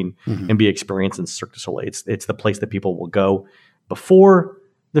between NBA Experience and Cirque du Soleil. It's the place that people will go before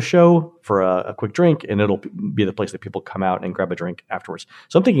the show for a quick drink, and it'll be the place that people come out and grab a drink afterwards.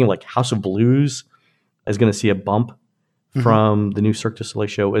 So I'm thinking like House of Blues is going to see a bump from the new Cirque du Soleil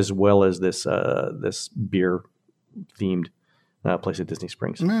show, as well as this beer themed place at Disney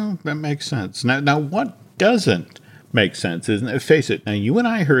Springs. Well, that makes sense. Now, what doesn't make sense is, face it. Now, you and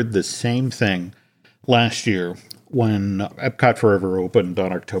I heard the same thing last year when Epcot Forever opened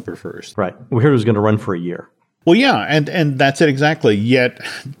on October 1st. Right. We heard it was going to run for a year. Well, yeah, and that's it exactly. Yet,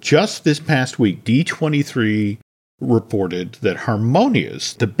 just this past week, D23 reported that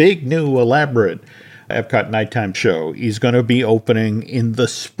Harmonious, the big new elaborate Epcot nighttime show, is going to be opening in the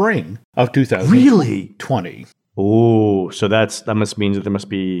spring of 2020. Oh, so that must mean that there must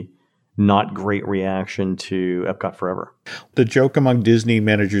be not great reaction to Epcot Forever. The joke among Disney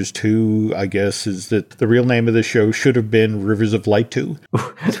managers too, I guess, is that the real name of the show should have been Rivers of Light 2.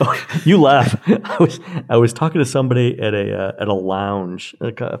 You laugh. I was talking to somebody at a lounge,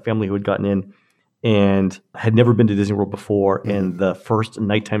 a family who had gotten in and had never been to Disney World before, and the first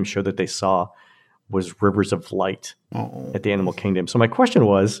nighttime show that they saw was Rivers of Light at the Animal Kingdom. So my question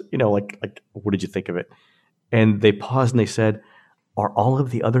was, like, what did you think of it? And they paused and they said, "Are all of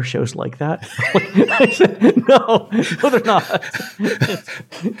the other shows like that?" I said, no, they're not.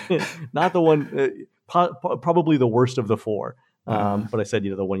 It's not the one, probably the worst of the four. But I said,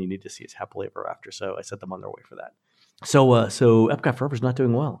 the one you need to see is Happily Ever After. So I set them on their way for that. So Epcot Forever is not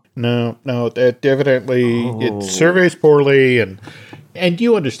doing well. No, that evidently it surveys poorly, and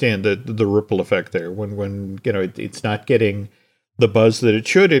you understand the ripple effect there. When it's not getting the buzz that it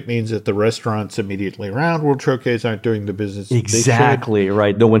should, it means that the restaurants immediately around World Showcase aren't doing the business exactly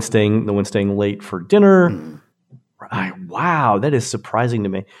right. No one's staying late for dinner. Wow, that is surprising to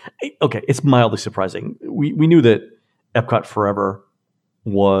me. Okay, it's mildly surprising. We knew that Epcot Forever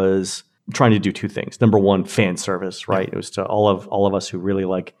was trying to do two things. Number one, fan service, right? It was to all of us who really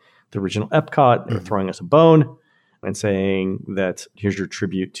like the original Epcot. They were throwing us a bone and saying that here's your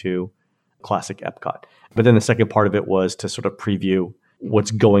tribute to classic Epcot. But then the second part of it was to sort of preview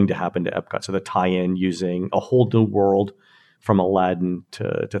what's going to happen to Epcot. So the tie-in using a whole new world from Aladdin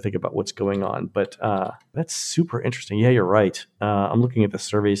to think about what's going on. But that's super interesting. Yeah, you're right. I'm looking at the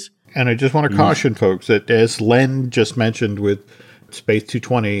surveys. And I just want to caution folks that, as Len just mentioned with Space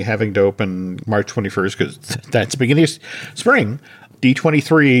 220 having to open March 21st, because that's beginning of spring,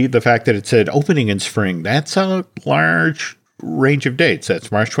 D23, the fact that it said opening in spring, that's a large range of dates. That's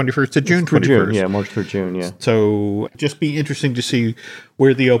March 21st to June 21st. June, yeah, March through June, yeah. So just be interesting to see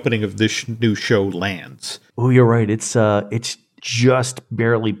where the opening of this new show lands. Oh, you're right. It's just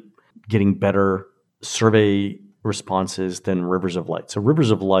barely getting better survey responses than Rivers of Light. So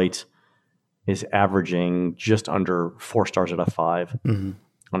Rivers of Light is averaging just under 4 stars out of 5 on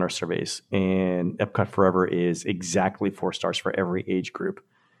our surveys. And Epcot Forever is exactly 4 stars for every age group.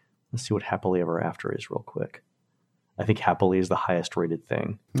 Let's see what Happily Ever After is real quick. I think Happily is the highest rated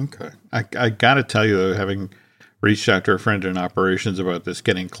thing. Okay. I got to tell you, though, having reached out to a friend in operations about this,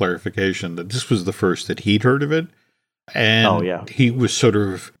 getting clarification that this was the first that he'd heard of it. And he was sort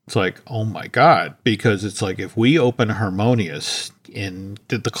of, it's like, oh my God, because it's like if we open Harmonious,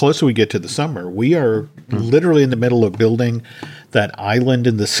 the closer we get to the summer, we are literally in the middle of building that island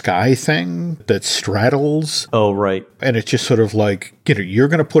in the sky thing that straddles. Oh, right. And it's just sort of like, you're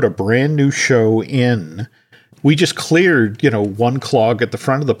going to put a brand new show in. We just cleared, one clog at the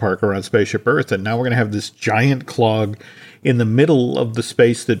front of the park around Spaceship Earth, and now we're going to have this giant clog in the middle of the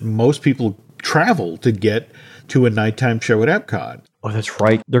space that most people travel to get to a nighttime show at Epcot. Oh, that's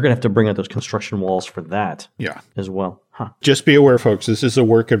right. They're going to have to bring out those construction walls for that as well. Huh. Just be aware, folks, this is a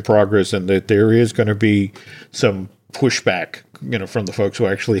work in progress, and that there is going to be some pushback, from the folks who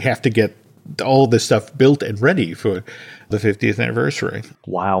actually have to get all this stuff built and ready for the 50th anniversary.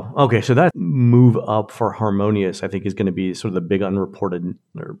 Wow. Okay, so that move up for Harmonious, I think, is going to be sort of the big unreported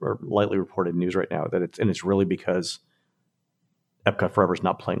or lightly reported news right now. It's really because Epcot Forever is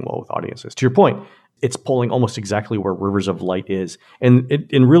not playing well with audiences. To your point, it's polling almost exactly where Rivers of Light is. And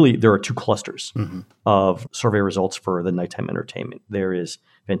really, there are two clusters of survey results for the nighttime entertainment. There is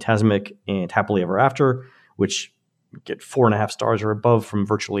Fantasmic and Happily Ever After, which get 4.5 stars or above from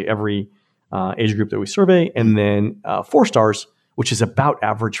virtually every age group that we survey. And then 4 stars, which is about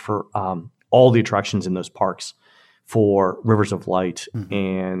average for all the attractions in those parks for Rivers of Light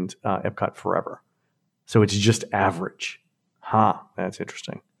and Epcot Forever. So it's just average. That's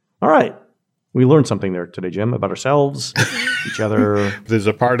interesting. All right. We learned something there today, Jim, about ourselves, each other. There's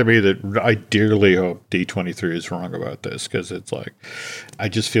a part of me that I dearly hope D23 is wrong about this, because it's like, I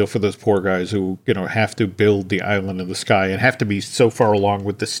just feel for those poor guys who, have to build the island in the sky and have to be so far along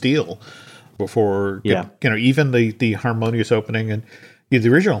with the steel before, even the Harmonious opening and the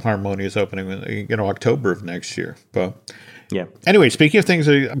original Harmonious opening, October of next year. But anyway, speaking of things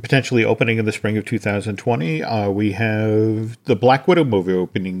that are potentially opening in the spring of 2020, we have the Black Widow movie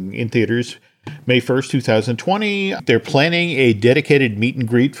opening in theaters May 1st, 2020. They're planning a dedicated meet and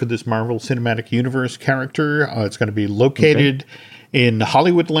greet for this Marvel Cinematic Universe character. It's going to be located in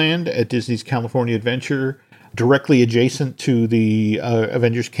Hollywoodland at Disney's California Adventure. directly adjacent to the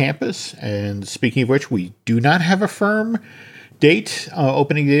Avengers campus. And speaking of which, we do not have a firm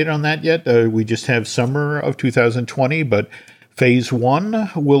opening date on that yet. We just have summer of 2020, but Phase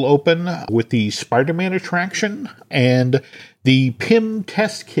 1 will open with the Spider-Man attraction and the PIM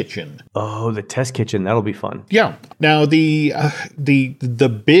test kitchen. Oh, the test kitchen. That'll be fun. Yeah. Now, the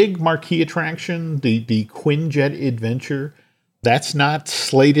big marquee attraction, the Quinjet Adventure, that's not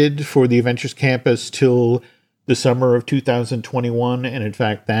slated for the Adventures Campus till the summer of 2021. And in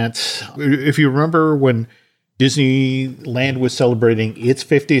fact, that's, if you remember when Disneyland was celebrating its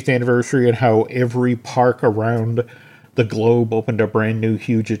 50th anniversary and how every park around the globe opened a brand new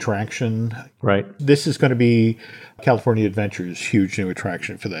huge attraction. Right. This is going to be California Adventure's huge new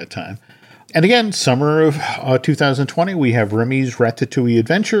attraction for that time. And again, summer of 2020, we have Remy's Ratatouille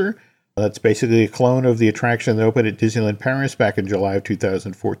Adventure. That's basically a clone of the attraction that opened at Disneyland Paris back in July of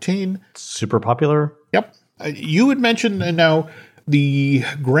 2014. Super popular. Yep. You had mentioned now the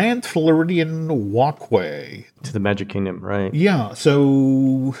Grand Floridian Walkway. To the Magic Kingdom, right? Yeah,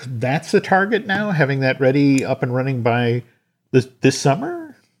 so that's the target now, having that ready, up and running by this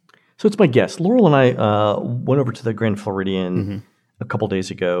summer? So it's my guess. Laurel and I went over to the Grand Floridian a couple days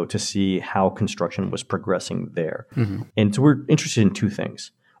ago to see how construction was progressing there. And so we're interested in two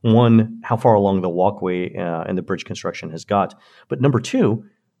things. One, how far along the walkway and the bridge construction has got. But number two,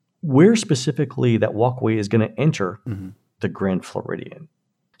 where specifically that walkway is going to enter the Grand Floridian.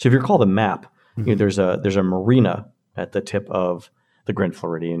 So if you recall the map, you know, there's a marina at the tip of the Grand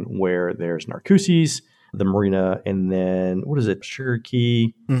Floridian where there's Narcoossee's, the marina, and then what is it? Sugar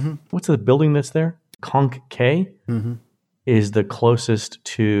Key. What's the building that's there? Conch K is the closest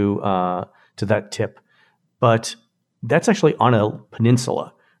to that tip, but that's actually on a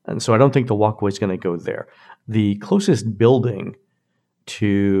peninsula, and so I don't think the walkway is going to go there. The closest building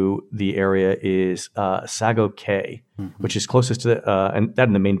to the area is Sago K, which is closest to the, and that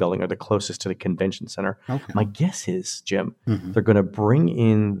and the main building are the closest to the convention center. Okay. My guess is, Jim, they're going to bring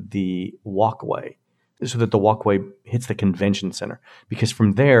in the walkway so that the walkway hits the convention center, because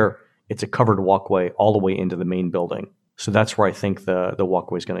from there, it's a covered walkway all the way into the main building. So that's where I think the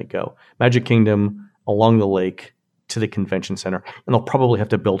walkway is going to go. Magic Kingdom, along the lake to the convention center, and they'll probably have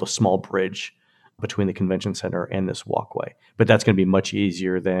to build a small bridge between the convention center and this walkway. But that's going to be much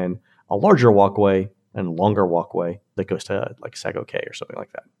easier than a larger walkway and longer walkway that goes to like Sago K or something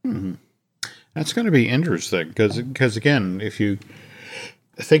like that. That's going to be interesting because again, if you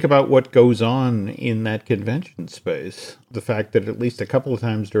think about what goes on in that convention space, the fact that at least a couple of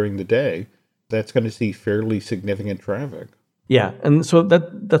times during the day, that's going to see fairly significant traffic. Yeah, and so that's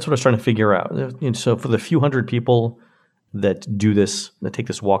what I was trying to figure out. And so for the few hundred people that do this, that take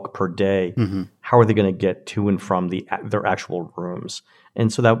this walk per day, how are they going to get to and from their actual rooms?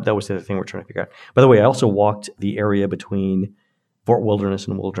 And so that was the other thing we're trying to figure out. By the way, I also walked the area between Fort Wilderness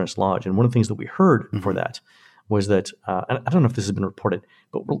and Wilderness Lodge, and one of the things that we heard for that was that, and I don't know if this has been reported,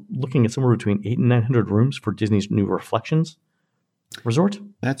 but we're looking at somewhere between 800 and 900 rooms for Disney's new Reflections resort.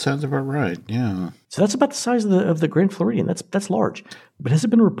 That sounds about right, yeah. So that's about the size of the Grand Floridian. That's large. But has it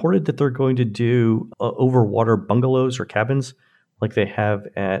been reported that they're going to do overwater bungalows or cabins like they have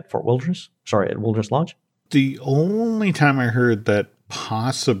at at Wilderness Lodge? The only time I heard that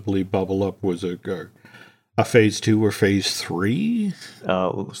possibly bubble up was a phase 2 or phase 3.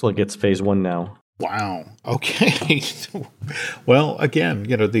 Looks like it's phase 1 now. Wow. Okay. Well, again,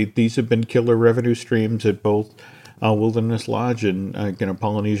 these have been killer revenue streams at both Wilderness Lodge and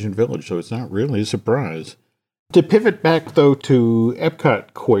Polynesian Village, so it's not really a surprise. To pivot back, though, to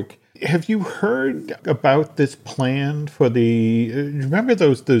Epcot quick, have you heard about this plan for remember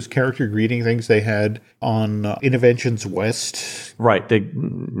those character greeting things they had on Innovations West? Right.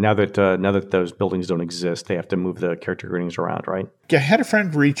 Now that those buildings don't exist, they have to move the character greetings around, right? I had a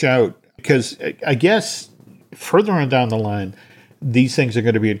friend reach out because I guess further on down the line, these things are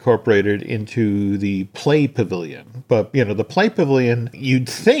going to be incorporated into the Play Pavilion. But, the Play Pavilion, you'd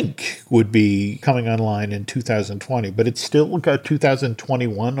think would be coming online in 2020, but it's still got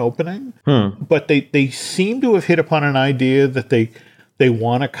 2021 opening. But they seem to have hit upon an idea that they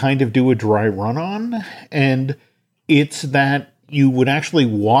want to kind of do a dry run on. And it's that you would actually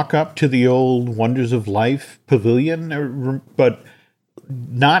walk up to the old Wonders of Life Pavilion, but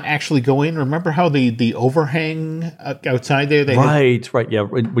not actually go in. Remember how the overhang outside there? Right. Yeah.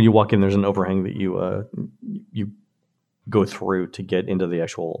 When you walk in, there's an overhang that you go through to get into the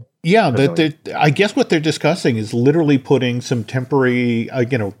actual. Yeah. I guess what they're discussing is literally putting some temporary,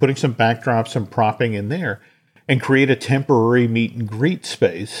 putting some backdrops, some propping in there, and create a temporary meet and greet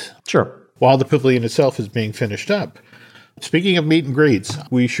space. Sure. While the pavilion itself is being finished up. Speaking of meet and greets,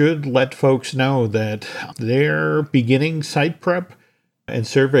 we should let folks know that they're beginning site prep and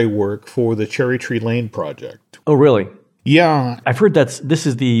survey work for the Cherry Tree Lane project. Oh, really? Yeah. I've heard this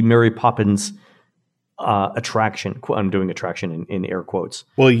is the Mary Poppins attraction. I'm doing attraction in air quotes.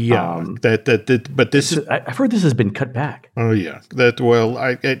 Well, yeah. But this is. I've heard this has been cut back. Oh, yeah.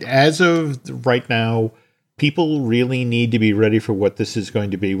 As of right now, people really need to be ready for what this is going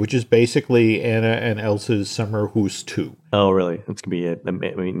to be, which is basically Anna and Elsa's Summer House 2. Oh, really? It's going to be a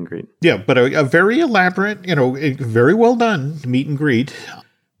meet and greet. Yeah, but a very elaborate, very well done meet and greet.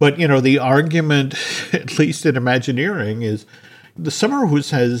 But, the argument, at least in Imagineering, is the Summer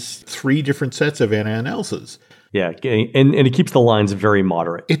House has 3 different sets of Anna and Elsa's. Yeah, and it keeps the lines very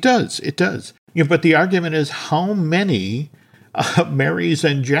moderate. It does. Yeah, but the argument is how many Marys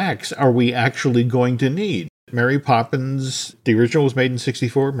and Jacks are we actually going to need? Mary Poppins, the original was made in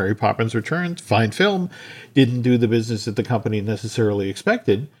 1964. Mary Poppins Returns, fine film, didn't do the business that the company necessarily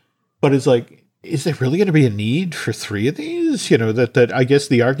expected. But it's like, is there really going to be a need for 3 of these? That I guess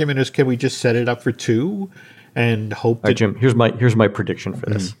the argument is, can we just set it up for 2 and hope that... All right, Jim, here's my prediction for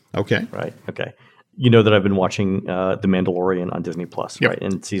this. Okay. Right, okay. You know that I've been watching The Mandalorian on Disney+, Yep. right?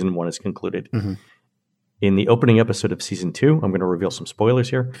 And season 1 is concluded. Mm-hmm. In the opening episode of season 2, I'm going to reveal some spoilers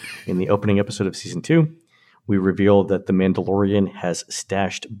here. In the opening episode of season 2, we reveal that the Mandalorian has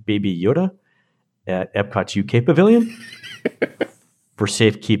stashed Baby Yoda at Epcot's UK Pavilion for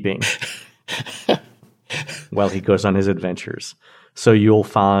safekeeping while he goes on his adventures. So you'll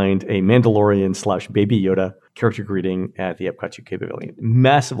find a Mandalorian / Baby Yoda character greeting at the Epcot's UK Pavilion.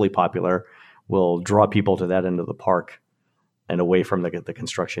 Massively popular, will draw people to that end of the park and away from the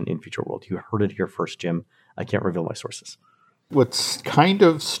construction in Future World. You heard it here first, Jim. I can't reveal my sources. What's kind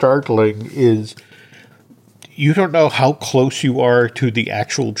of startling is you don't know how close you are to the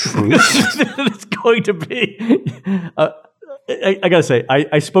actual truth. It's going to be. I got to say,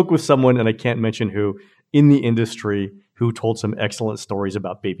 I spoke with someone, and I can't mention who, in the industry who told some excellent stories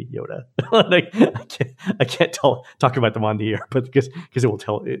about Baby Yoda. I can't talk about them on the air, but because it will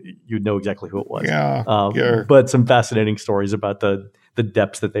tell you know exactly who it was. Yeah. But some fascinating stories about the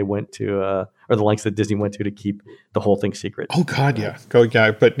depths that they went to, or the lengths that Disney went to keep the whole thing secret. Oh God, yeah.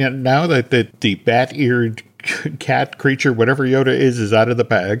 But now that the bat-eared cat creature, whatever Yoda is out of the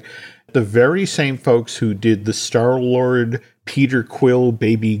bag, the very same folks who did the Star-Lord Peter Quill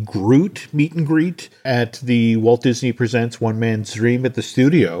Baby Groot meet and greet at the Walt Disney Presents One Man's Dream at the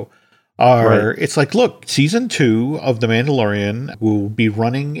studio are, It's like, look, season 2 of The Mandalorian will be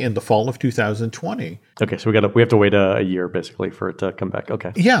running in the fall of 2020. Okay, so we have to wait a year basically for it to come back.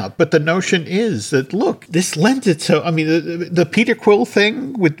 Okay. Yeah, but the notion is that, look, this lends itself. I mean, the Peter Quill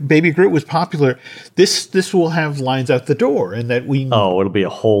thing with Baby Groot was popular. This will have lines out the door, and that we. Oh, it'll be a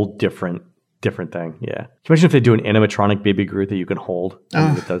whole different thing. Yeah. Can you imagine if they do an animatronic Baby Groot that you can hold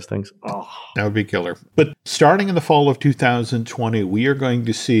and it does things? Oh, that would be killer. But starting in the fall of 2020, we are going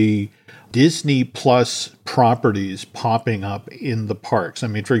to see Disney Plus properties popping up in the parks. I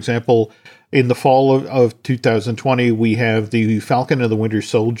mean, for example, in the fall of 2020, we have the Falcon and the Winter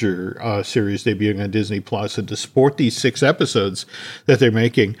Soldier series debuting on Disney Plus. And to support these 6 episodes that they're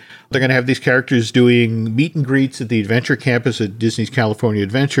making, they're going to have these characters doing meet and greets at the Adventure Campus at Disney's California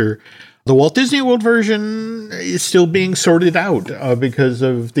Adventure. The Walt Disney World version is still being sorted out because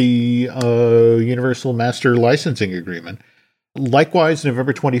of the Universal Master Licensing Agreement. Likewise,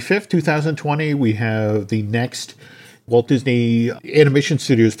 November 25th, 2020, we have the next Walt Disney Animation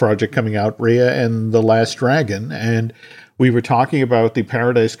Studios project coming out, Raya and the Last Dragon. And we were talking about the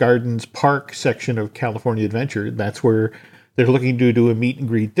Paradise Gardens Park section of California Adventure. That's where they're looking to do a meet and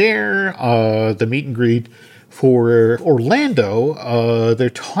greet there. The meet and greet for Orlando, they're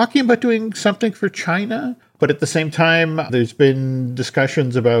talking about doing something for China. But at the same time, there's been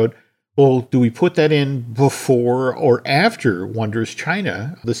discussions about, well, do we put that in before or after Wondrous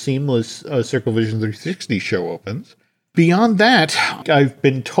China, the seamless Circle Vision 360 show opens? Beyond that, I've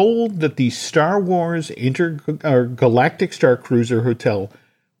been told that the Star Wars Galactic Star Cruiser Hotel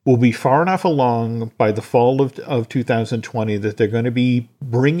will be far enough along by the fall of 2020 that they're going to be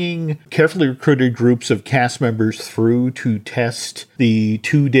bringing carefully recruited groups of cast members through to test the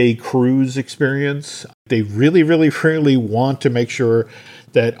 2-day cruise experience. They really, really, really want to make sure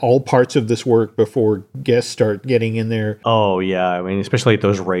that all parts of this work before guests start getting in there. Oh, yeah. I mean, especially at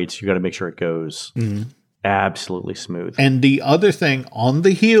those rates, you got to make sure it goes absolutely smooth. And the other thing, on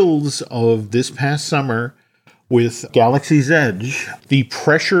the heels of this past summer with Galaxy's Edge, the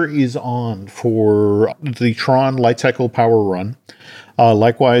pressure is on for the Tron Light Cycle Power Run.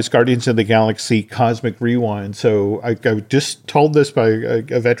 Likewise, Guardians of the Galaxy Cosmic Rewind. So I was just told this by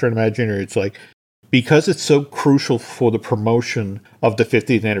a veteran Imagineer. It's like, because it's so crucial for the promotion of the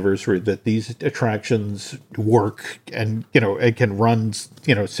 50th anniversary that these attractions work and, it can run,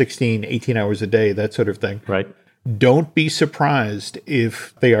 16, 18 hours a day, that sort of thing. Right. Don't be surprised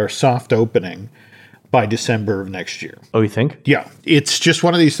if they are soft opening by December of next year. Oh, you think? Yeah. It's just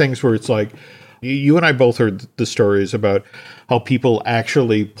one of these things where it's like, you and I both heard the stories about how people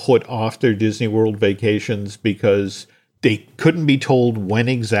actually put off their Disney World vacations because they couldn't be told when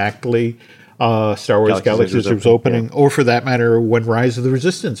exactly Star Wars Galaxy's was opening, or for that matter, when Rise of the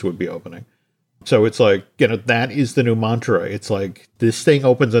Resistance would be opening. So it's like, that is the new mantra. It's like, this thing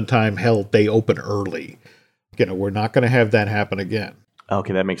opens on time. Hell, they open early. We're not going to have that happen again.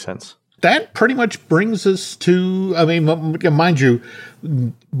 Okay, that makes sense. That pretty much brings us to, mind you,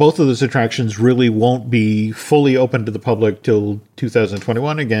 both of those attractions really won't be fully open to the public till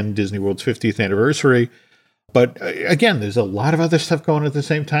 2021. Again, Disney World's 50th anniversary. But again, there's a lot of other stuff going at the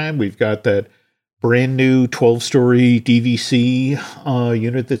same time. We've got that brand new 12-story DVC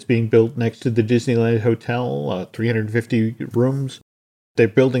unit that's being built next to the Disneyland Hotel, 350 rooms. They're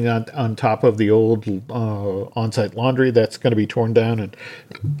building on top of the old on-site laundry that's going to be torn down and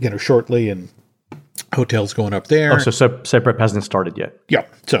shortly, and hotels going up there. Oh, so separate hasn't started yet. Yeah,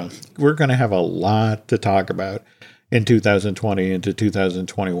 so we're going to have a lot to talk about in 2020 into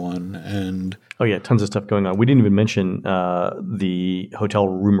 2021, and oh yeah, tons of stuff going on. We didn't even mention the hotel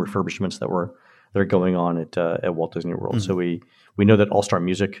room refurbishments that are going on at Walt Disney World. Mm-hmm. So we know that All-Star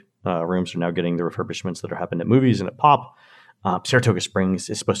Music rooms are now getting the refurbishments that are happening at movies and at Pop. Saratoga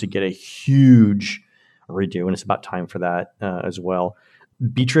Springs is supposed to get a huge redo, and it's about time for that as well.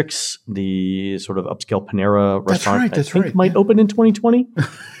 Beatrix, the sort of upscale Panera restaurant, I think might open in 2020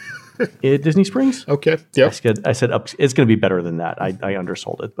 at Disney Springs. Okay, yeah. I said it's going to be better than that. I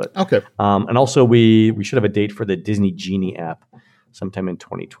undersold it, but okay. And also we should have a date for the Disney Genie app sometime in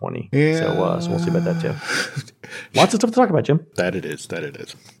 2020. Yeah. So we'll see about that too. Lots of stuff to talk about, Jim. That it is.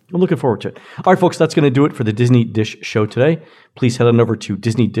 I'm looking forward to it. All right, folks, that's going to do it for the Disney Dish show today. Please head on over to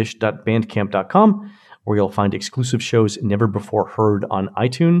disneydish.bandcamp.com, where you'll find exclusive shows never before heard on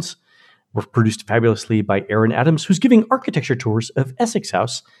iTunes. We're produced fabulously by Aaron Adams, who's giving architecture tours of Essex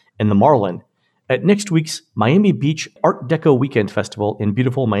House and the Marlin at next week's Miami Beach Art Deco Weekend Festival in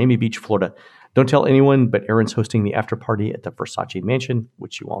beautiful Miami Beach, Florida. Don't tell anyone, but Aaron's hosting the after party at the Versace Mansion,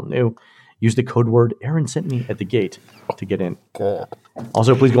 which you all knew. Use the code word Aaron sent me at the gate to get in.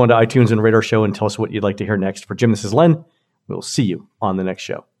 Also, please go onto iTunes and rate our show and tell us what you'd like to hear next. For Jim, this is Len. We'll see you on the next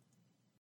show.